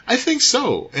 I think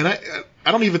so, and I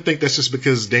don't even think that's just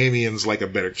because Damian's like a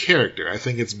better character. I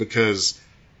think it's because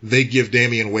they give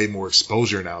Damian way more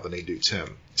exposure now than they do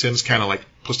Tim. Tim's kind of like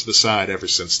pushed to the side ever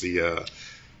since the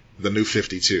New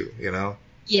 52,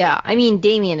 Yeah,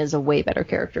 Damian is a way better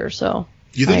character, so...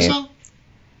 You think so?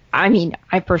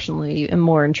 I personally am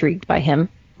more intrigued by him.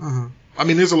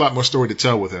 Mm-hmm. There's a lot more story to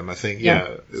tell with him, I think.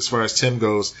 Yeah, as far as Tim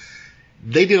goes,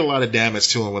 they did a lot of damage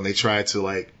to him when they tried to,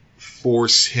 like,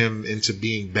 force him into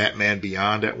being Batman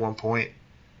Beyond at one point.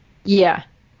 Yeah.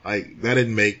 Like, that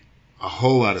didn't make a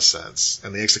whole lot of sense,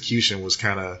 and the execution was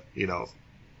kind of,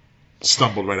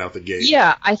 stumbled right out the gate.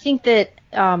 Yeah, I think that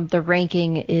the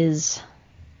ranking is...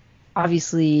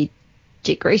 Obviously,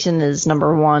 Dick Grayson is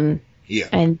number one. Yeah.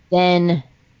 And then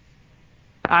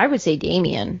I would say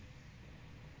Damian.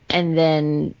 And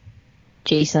then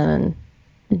Jason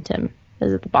and Tim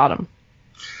is at the bottom.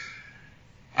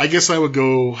 I guess I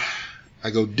go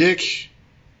Dick,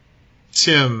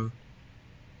 Tim,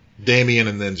 Damian,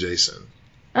 and then Jason.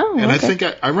 Oh, and okay. I think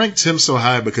I ranked Tim so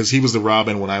high because he was the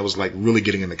Robin when I was like really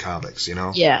getting into comics,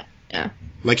 Yeah.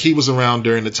 Like he was around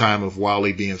during the time of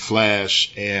Wally being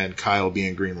Flash and Kyle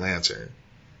being Green Lantern.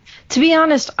 To be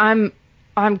honest, I'm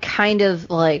kind of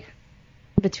like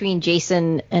between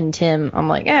Jason and Tim. I'm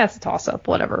like, it's a toss up,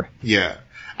 whatever. Yeah,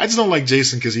 I just don't like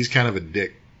Jason because he's kind of a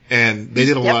dick, and they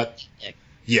did a lot.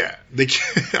 Yeah,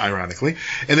 ironically,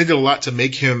 and they did a lot to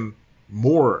make him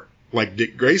more like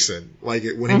Dick Grayson. Like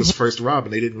when he was first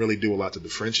Robin, they didn't really do a lot to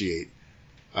differentiate.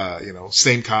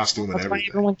 Same costume and everything. That's why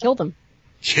everyone killed him.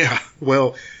 Yeah,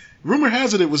 well, rumor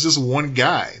has it was just one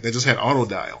guy that just had auto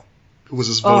dial who was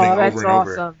just voting over and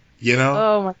over. Awesome.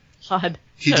 Oh my god.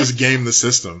 He just gamed the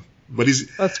system. But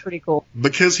that's pretty cool.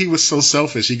 Because he was so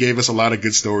selfish, he gave us a lot of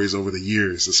good stories over the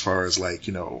years as far as like,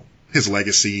 his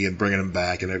legacy and bringing him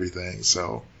back and everything.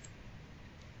 So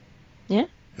yeah.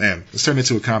 Man, it's turned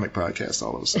into a comic podcast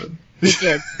all of a sudden. It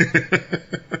did.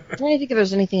 I'm trying to think if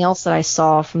there's anything else that I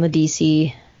saw from the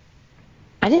DC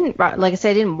I didn't, like I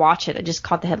said, I didn't watch it. I just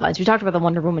caught the headlines. We talked about the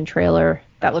Wonder Woman trailer.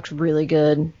 That looks really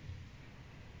good.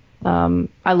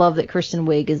 I love that Kristen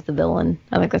Wiig is the villain.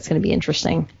 I think that's going to be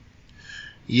interesting.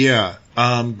 Yeah.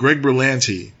 Greg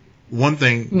Berlanti. One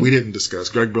thing we didn't discuss.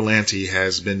 Greg Berlanti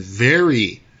has been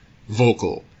very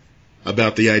vocal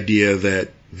about the idea that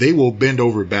they will bend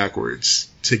over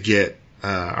backwards to get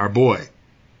our boy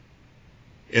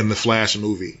in the Flash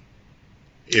movie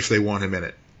if they want him in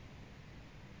it.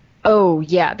 Oh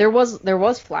yeah, there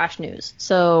was Flash news.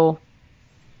 So,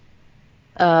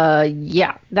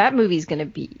 yeah, that movie's gonna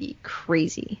be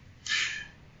crazy.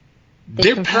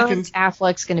 They confirmed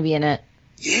Affleck's gonna be in it.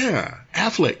 Yeah,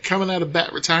 Affleck coming out of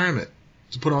bat retirement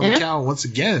to put on the cowl once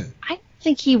again. I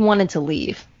think he wanted to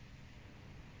leave.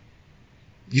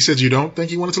 You said you don't think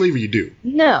he wanted to leave, or you do?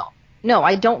 No,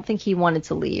 I don't think he wanted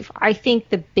to leave. I think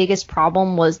the biggest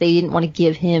problem was they didn't want to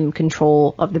give him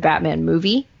control of the Batman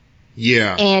movie.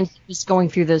 Yeah. And he was going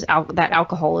through that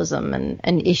alcoholism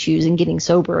and issues and getting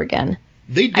sober again.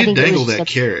 They did dangle that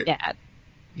carrot. Bad.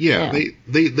 Yeah,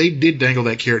 they did dangle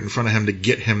that carrot in front of him to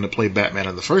get him to play Batman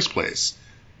in the first place.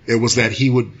 It was that he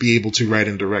would be able to write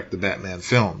and direct the Batman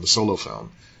film, the solo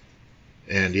film.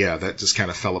 And yeah, that just kind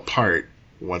of fell apart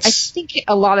once. I think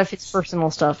a lot of his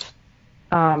personal stuff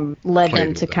led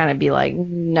him to kind of be like,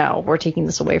 no, we're taking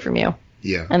this away from you.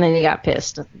 Yeah. And then he got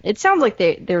pissed. It sounds like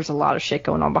there's a lot of shit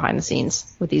going on behind the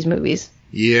scenes with these movies.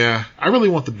 Yeah. I really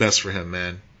want the best for him,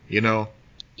 man. You know?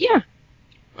 Yeah.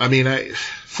 I mean,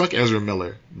 fuck Ezra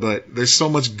Miller, but there's so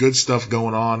much good stuff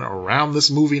going on around this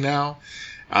movie now.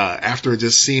 After it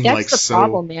just seemed That's like the so.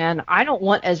 problem, man. I don't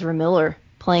want Ezra Miller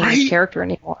playing his character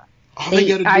anymore. They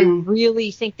gotta do. I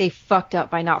really think they fucked up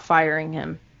by not firing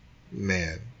him.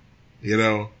 Man, you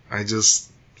know,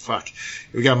 fuck.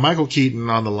 We got Michael Keaton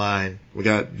on the line. We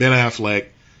got Ben Affleck.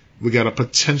 We got a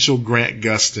potential Grant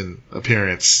Gustin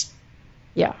appearance.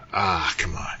 Yeah.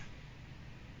 Come on.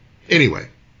 Anyway.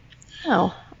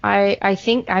 No, I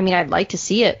think, I mean, I'd like to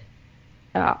see it.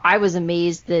 I was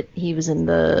amazed that he was in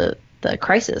the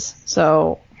Crisis,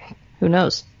 so who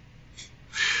knows?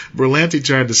 Berlanti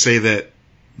tried to say that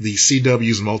the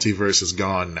CW's multiverse is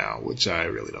gone now, which I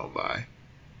really don't buy.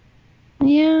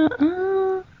 Yeah.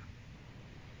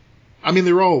 I mean,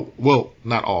 they're all, well,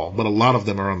 not all, but a lot of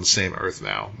them are on the same Earth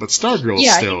now. But Stargirl's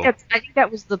still. I think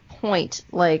that was the point.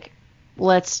 Like,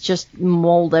 let's just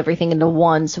mold everything into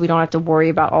one so we don't have to worry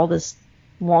about all this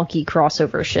wonky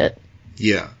crossover shit.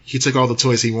 Yeah. He took all the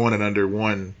toys he wanted under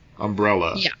one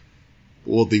umbrella. Yeah.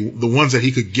 Well, the ones that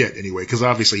he could get anyway, because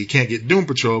obviously he can't get Doom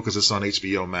Patrol because it's on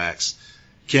HBO Max.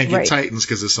 Can't get Titans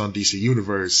because it's on DC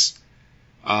Universe.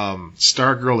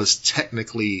 Stargirl is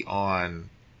technically on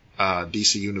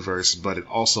DC Universe, but it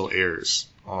also airs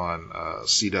on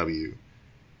CW.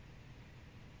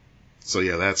 So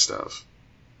yeah, that stuff.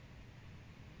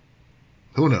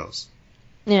 Who knows?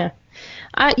 Yeah.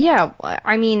 Yeah,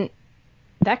 I mean,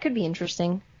 that could be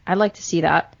interesting. I'd like to see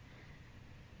that.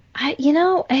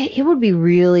 It would be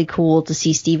really cool to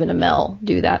see Stephen Amell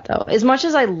do that, though. As much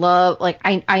as I love, like,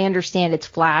 I understand it's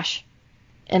Flash,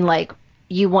 and, like,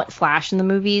 you want Flash in the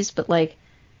movies, but, like,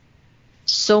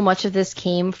 so much of this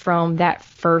came from that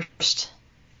first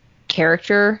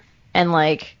character, and,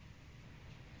 like,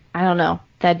 I don't know.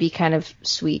 That'd be kind of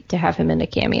sweet to have him in a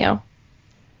cameo.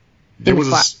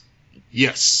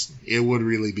 Yes, it would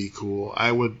really be cool.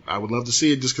 I would love to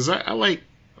see it just because I like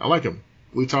him.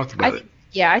 We talked about it.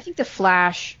 Yeah, I think the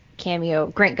Flash cameo,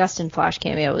 Grant Gustin Flash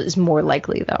cameo, is more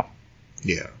likely, though.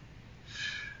 Yeah.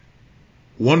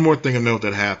 One more thing of note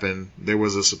that happened, there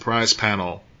was a surprise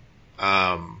panel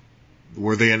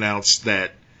where they announced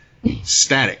that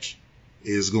Static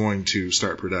is going to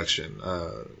start production.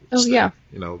 Yeah.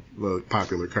 You know, the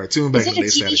popular cartoon back in the day,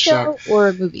 Static Shock. Is it a TV show or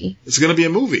a movie? It's going to be a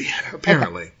movie,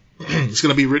 apparently. Okay. It's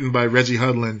going to be written by Reggie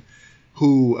Hudlin,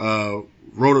 who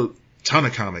wrote a ton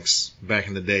of comics back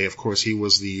in the day. Of course, he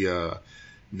was the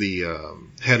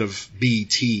head of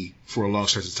BET for a long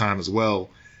stretch of time as well.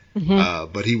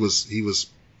 Mm-hmm. But he was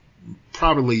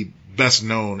probably best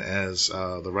known as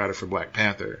the writer for Black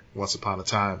Panther Once Upon a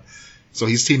Time. So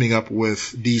he's teaming up with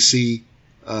DC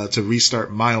to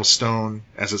restart Milestone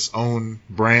as its own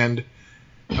brand,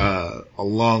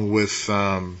 along with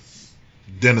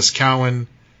Dennis Cowan,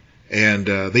 and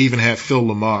they even had Phil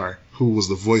Lamar, who was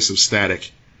the voice of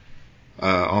Static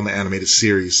on the animated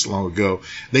series long ago.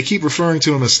 They keep referring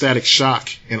to him as Static Shock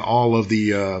in all of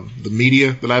the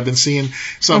media that I've been seeing.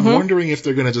 So I'm wondering if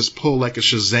they're going to just pull like a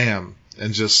Shazam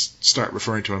and just start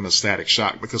referring to him as Static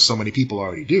Shock, because so many people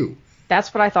already do.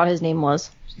 That's what I thought his name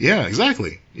was. Yeah,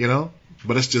 exactly. You know,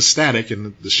 but it's just Static,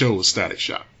 and the show was Static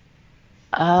Shock.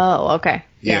 Oh, okay.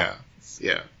 Yeah.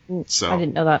 So I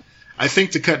didn't know that. I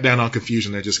think to cut down on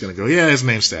confusion, they're just going to go, yeah, his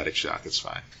name's Static Shock. It's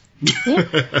fine.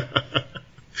 Yeah.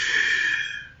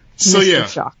 So Mr. yeah,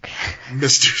 Shock.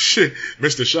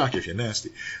 Mr. Shock, if you're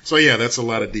nasty. So yeah, that's a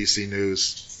lot of DC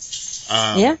news.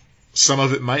 Yeah. Some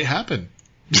of it might happen.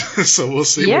 So we'll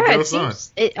see Yeah, what goes on.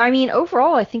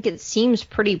 Overall, I think it seems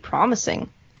pretty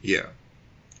promising. Yeah.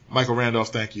 Michael Randolph,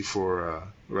 thank you for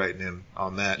writing in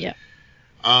on that. Yeah.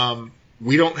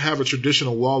 We don't have a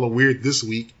traditional wall of weird this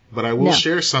week, but I will No.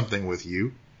 share something with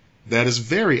you that is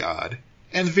very odd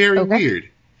and very weird.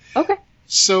 Okay.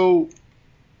 So,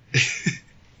 I'm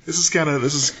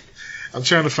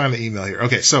trying to find the email here.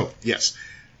 Okay, so, yes.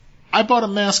 I bought a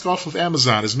mask off of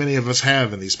Amazon, as many of us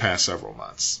have in these past several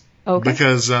months. Okay.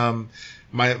 Because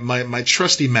my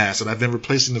trusty mask that I've been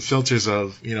replacing the filters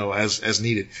of, as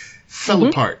needed, fell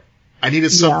apart. I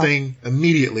needed something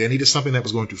immediately. I needed something that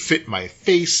was going to fit my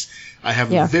face. I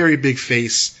have a very big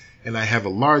face, and I have a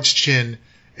large chin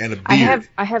and a beard.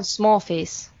 I have small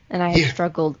face, and I have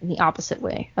struggled in the opposite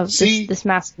way. This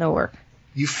mask no work.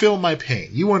 You feel my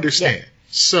pain. You understand. Yeah.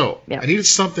 So I needed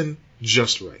something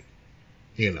just right.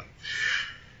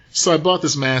 So I bought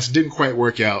this mask. Didn't quite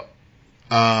work out.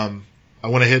 I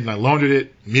went ahead and I laundered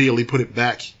it. Immediately put it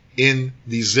back in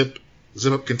the zip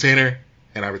up container,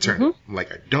 and I returned it. I'm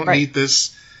like, I don't need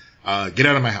this. Get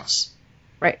out of my house.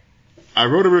 Right. I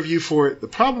wrote a review for it. The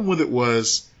problem with it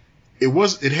was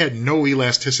it had no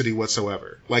elasticity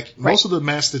whatsoever. Like most of the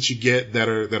masks that you get that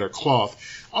are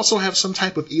cloth also have some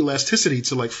type of elasticity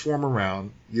to like form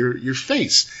around your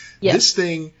face. Yeah. This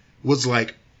thing was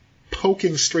like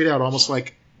poking straight out, almost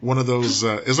like one of those.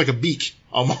 It's like a beak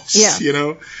almost.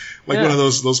 Yeah. Like one of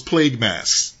those plague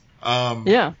masks.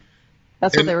 Yeah.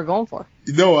 That's what they were going for.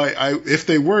 No, I if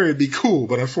they were, it'd be cool,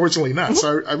 but unfortunately not.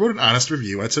 So I wrote an honest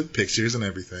review. I took pictures and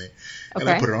everything, and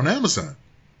I put it on Amazon.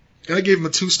 And I gave them a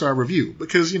 2-star review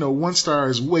because 1 star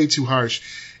is way too harsh,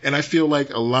 and I feel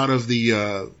like a lot of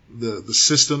the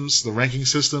systems, the ranking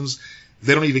systems,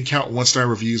 they don't even count 1-star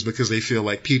reviews because they feel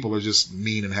like people are just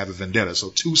mean and have a vendetta. So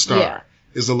 2-star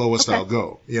is the lowest I'll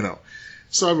go.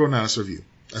 So I wrote an honest review.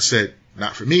 I said,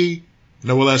 not for me.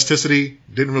 No elasticity,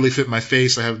 didn't really fit my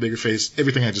face, I have a bigger face,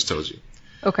 everything I just told you.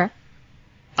 Okay.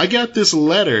 I got this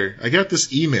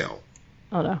email.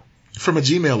 Oh, no. From a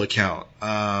Gmail account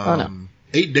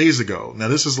 8 days ago. Now,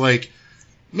 this is like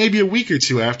maybe a week or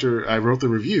two after I wrote the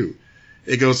review.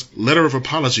 It goes, letter of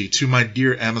apology to my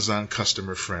dear Amazon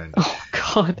customer friend. Oh,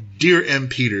 God. Dear M.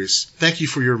 Peters, thank you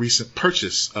for your recent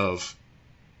purchase of...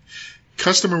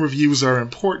 Customer reviews are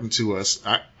important to us.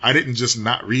 I didn't just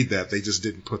not read that. They just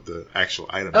didn't put the actual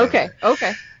item in there.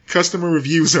 Okay. Customer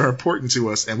reviews are important to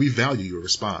us, and we value your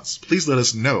response. Please let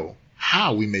us know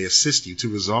how we may assist you to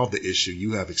resolve the issue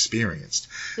you have experienced.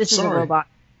 This is a robot.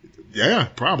 Yeah,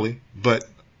 probably. But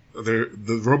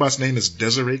the robot's name is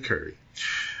Desiree Curry.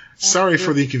 Sorry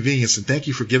for the inconvenience, and thank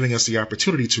you for giving us the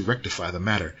opportunity to rectify the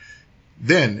matter.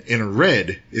 Then, in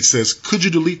red, it says, could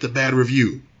you delete the bad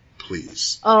review?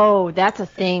 Please. Oh, that's a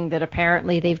thing that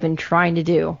apparently they've been trying to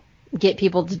do. Get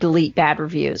people to delete bad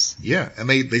reviews. Yeah, and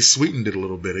they sweetened it a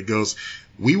little bit. It goes,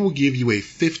 we will give you a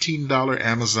 $15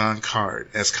 Amazon card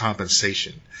as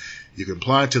compensation. You can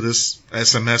apply to this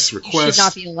SMS request. You should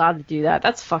not be allowed to do that.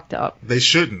 That's fucked up. They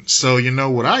shouldn't. So you know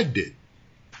what I did?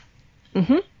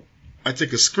 Mm-hmm. I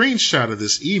took a screenshot of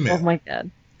this email. Oh, my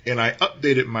God. And I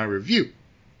updated my review.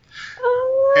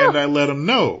 Oh. And I let them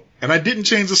know. And I didn't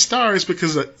change the stars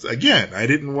because, again, I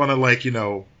didn't want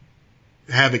to,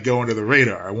 have it go under the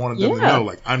radar. I wanted them to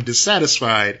know, I'm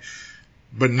dissatisfied,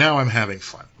 but now I'm having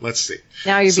fun. Let's see.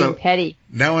 Now you're being petty.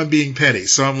 Now I'm being petty.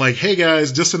 So I'm like, hey,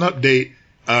 guys, just an update.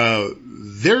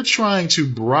 They're trying to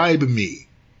bribe me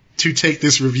to take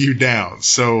this review down.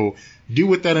 So do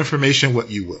with that information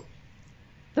what you will.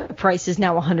 The price is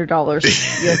now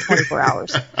 $100. You have 24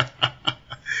 hours.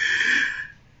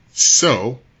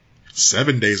 So...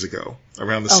 7 days ago,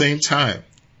 around the same time,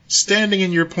 standing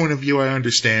in your point of view, I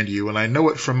understand you, and I know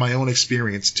it from my own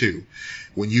experience too.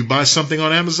 When you buy something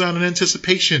on Amazon in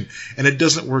anticipation and it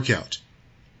doesn't work out,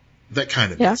 that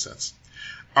kind of makes sense.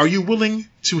 Are you willing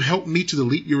to help me to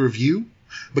delete your review?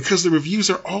 Because the reviews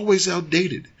are always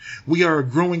outdated. We are a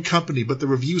growing company, but the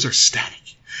reviews are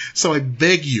static. So I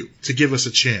beg you to give us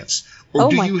a chance. Or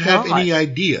do you have any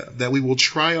idea that we will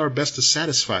try our best to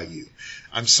satisfy you?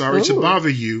 I'm sorry to bother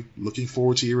you. Looking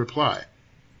forward to your reply.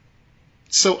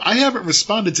 So I haven't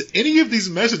responded to any of these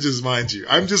messages, mind you.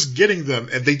 I'm just getting them,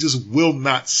 and they just will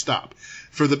not stop.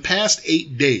 For the past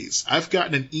 8 days, I've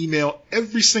gotten an email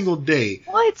every single day.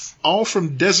 What? All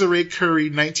from Desiree Curry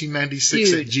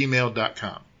 1996 at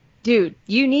gmail.com. Dude,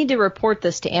 you need to report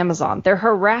this to Amazon. They're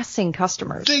harassing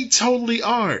customers. They totally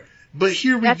are. But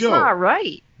here we go. That's not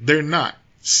right. They're not.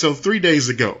 So 3 days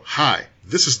ago, hi,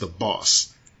 this is the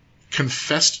boss.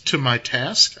 Confessed to my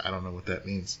task? I don't know what that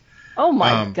means. Oh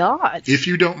my God. If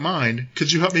you don't mind,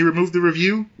 could you help me remove the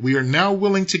review? We are now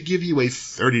willing to give you a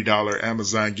 $30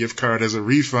 Amazon gift card as a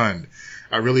refund.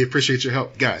 I really appreciate your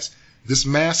help. Guys, this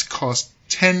mask cost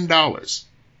 $10.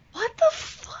 What the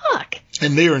fuck?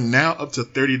 And they are now up to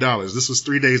 $30. This was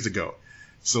 3 days ago.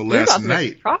 So You're last about to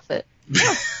make night, profit.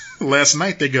 last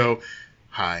night they go,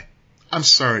 hi, I'm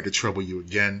sorry to trouble you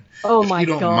again. Oh if my you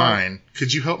don't God. mind,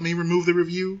 could you help me remove the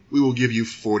review? We will give you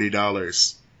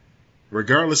 $40.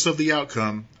 Regardless of the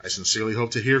outcome, I sincerely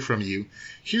hope to hear from you.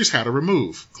 Here's how to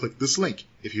remove. Click this link.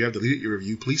 If you have deleted your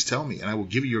review, please tell me, and I will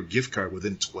give you your gift card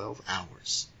within 12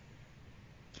 hours.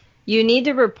 You need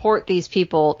to report these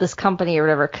people, this company or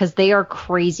whatever, because they are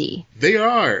crazy. They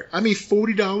are. I mean,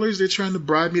 $40, they're trying to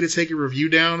bribe me to take a review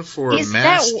down for a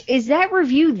mask. Is that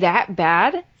review that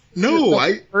bad? No,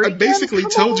 I basically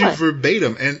told you on.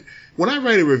 verbatim. And when I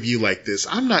write a review like this,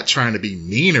 I'm not trying to be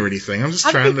mean or anything. I'm just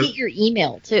How trying do they to... get your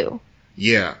email, too?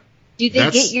 Yeah. Do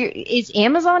they get your... Is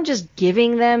Amazon just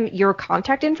giving them your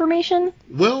contact information?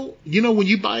 Well, you know, when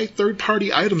you buy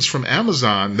third-party items from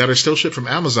Amazon that are still shipped from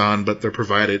Amazon, but they're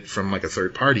provided from, like, a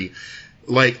third party,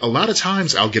 like, a lot of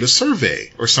times I'll get a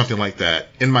survey or something like that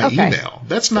in my email.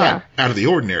 That's not out of the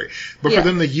ordinary. But for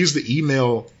them to use the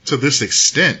email to this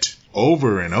extent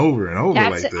over and over and over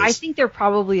like this... I think they're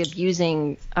probably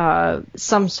abusing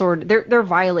some sort... They're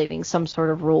violating some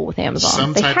sort of rule with Amazon.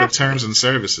 Some type of terms and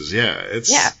services,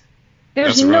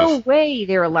 There's no way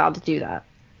they're allowed to do that.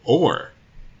 Or,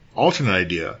 alternate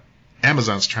idea,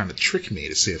 Amazon's trying to trick me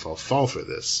to see if I'll fall for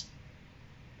this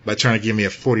by trying to give me a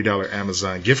 $40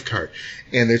 Amazon gift card.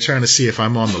 And they're trying to see if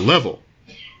I'm on the level.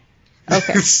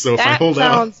 Okay. So if I hold out...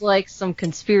 That sounds like some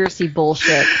conspiracy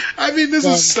bullshit. I mean, this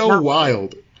is so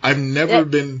wild. I've never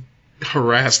been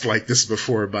harassed like this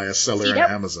before by a seller on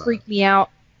Amazon. Freak me out.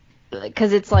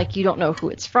 Because it's like you don't know who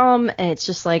it's from, and it's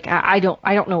just like I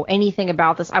don't know anything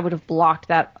about this. I would have blocked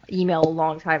that email a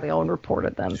long time ago and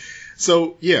reported them.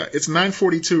 So yeah, it's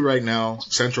 9:42 right now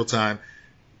Central Time.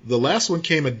 The last one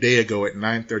came a day ago at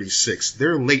 9:36.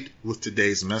 They're late with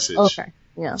today's message. Okay,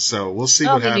 yeah. So we'll see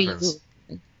what happens.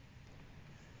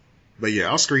 But yeah,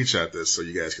 I'll screenshot this so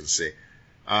you guys can see.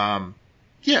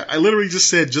 Yeah, I literally just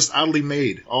said just oddly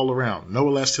made all around, no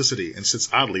elasticity, and sits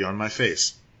oddly on my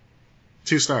face.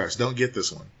 2 stars. Don't get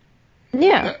this one.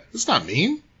 Yeah. It's not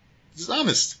mean. It's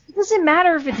honest. It doesn't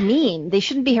matter if it's mean. They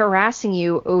shouldn't be harassing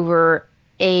you over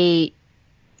they're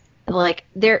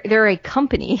a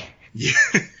company. Yeah.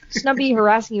 Should not be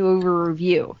harassing you over a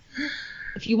review.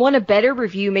 If you want a better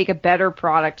review, make a better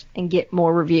product and get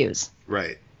more reviews.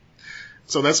 Right.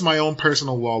 So that's my own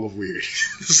personal wall of weird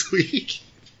this week.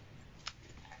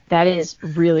 That is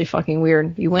really fucking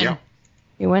weird. You win. Yeah.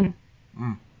 You win.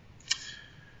 Mm.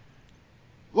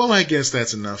 Well, I guess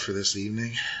that's enough for this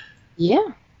evening. Yeah.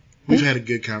 We've had a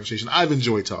good conversation. I've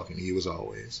enjoyed talking to you as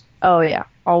always. Oh, yeah.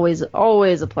 Always a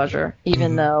pleasure,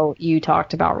 even though you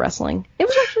talked about wrestling. It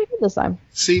was actually good this time.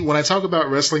 See, when I talk about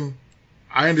wrestling,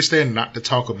 I understand not to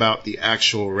talk about the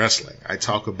actual wrestling. I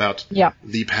talk about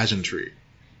the pageantry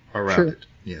around it.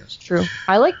 Yes. True.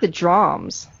 I like the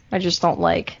drums. I just don't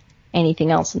like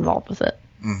anything else involved with it.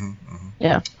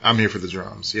 Yeah. I'm here for the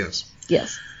drums, yes.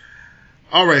 Yes.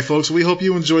 All right, folks, we hope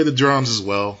you enjoy the drums as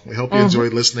well. We hope you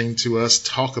enjoyed listening to us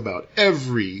talk about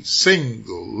every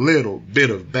single little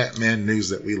bit of Batman news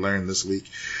that we learned this week.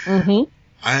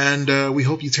 And we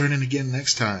hope you turn in again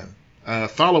next time.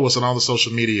 Follow us on all the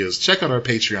social medias. Check out our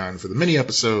Patreon for the mini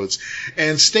episodes.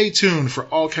 And stay tuned for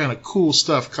all kind of cool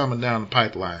stuff coming down the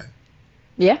pipeline.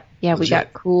 Yeah. Yeah, we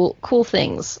got cool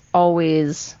things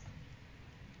always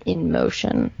in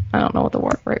motion. I don't know what the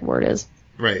right word is.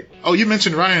 Right. Oh, you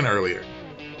mentioned Ryan earlier.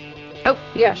 Oh,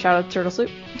 yeah. Shout out to Turtle Soup.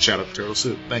 Shout out to Turtle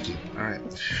Soup. Thank you. All right.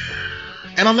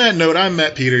 And on that note, I'm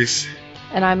Matt Peters.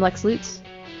 And I'm Lex Lutz.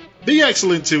 Be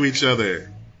excellent to each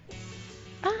other.